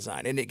 graphic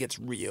design, and it gets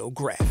real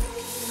graphic.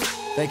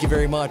 Thank you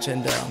very much,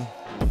 and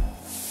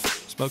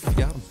smoke if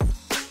you got 'em.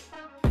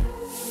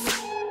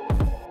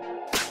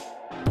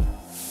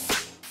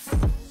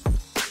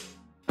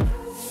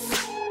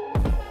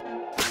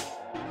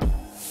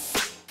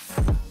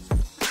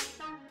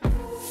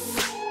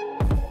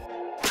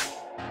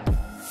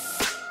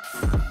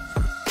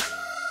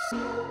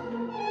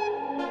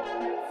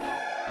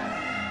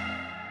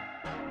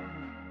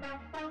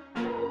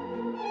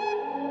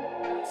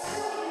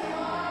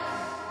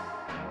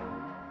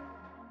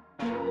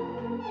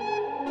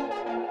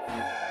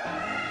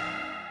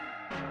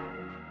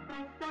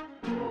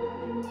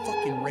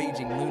 Fucking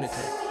raging lunatic.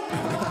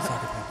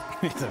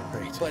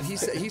 But he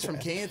said he's from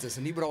Kansas,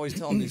 and he would always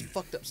tell him these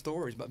fucked up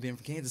stories about being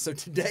from Kansas. So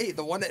today,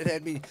 the one that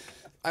had me,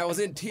 I was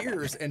in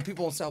tears, and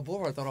people on South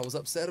Boulevard thought I was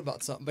upset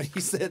about something. But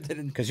he said that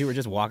Because you were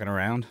just walking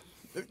around.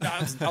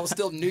 I was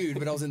still nude,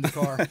 but I was in the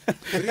car. But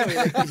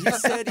anyway,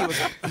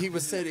 like, he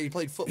said he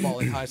played football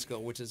in high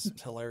school, which is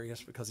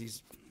hilarious because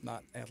he's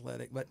not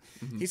athletic. But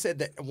he said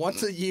that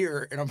once a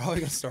year, and I'm probably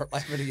gonna start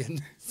laughing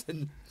again.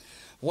 Said,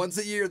 once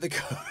a year,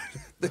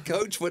 the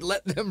coach would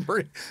let them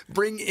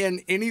bring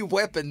in any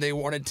weapon they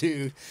wanted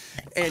to,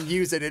 and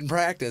use it in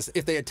practice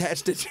if they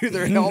attached it to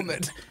their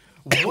helmet.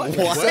 What? Wait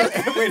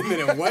a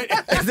minute. What?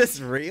 Is this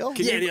real?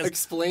 Can Yeah, you it is.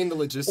 explain the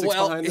logistics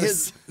Well, behind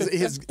this?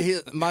 his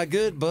my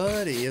good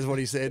buddy is what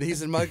he said. He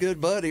said my good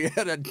buddy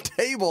had a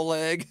table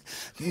leg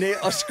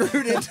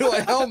screwed into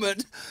a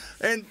helmet,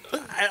 and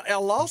I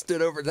lost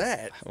it over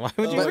that. Why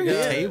would you But bring a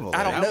then- table?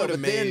 I don't That know.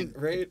 would've But then, made-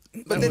 Right?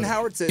 but then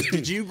Howard says,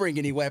 "Did you bring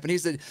any weapon?" He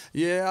said,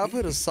 "Yeah, I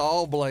put a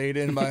saw blade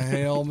in my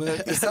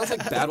helmet, It sounds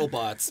like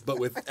BattleBots, but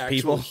with actual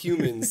People.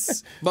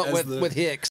 humans. but as with the- with Hicks."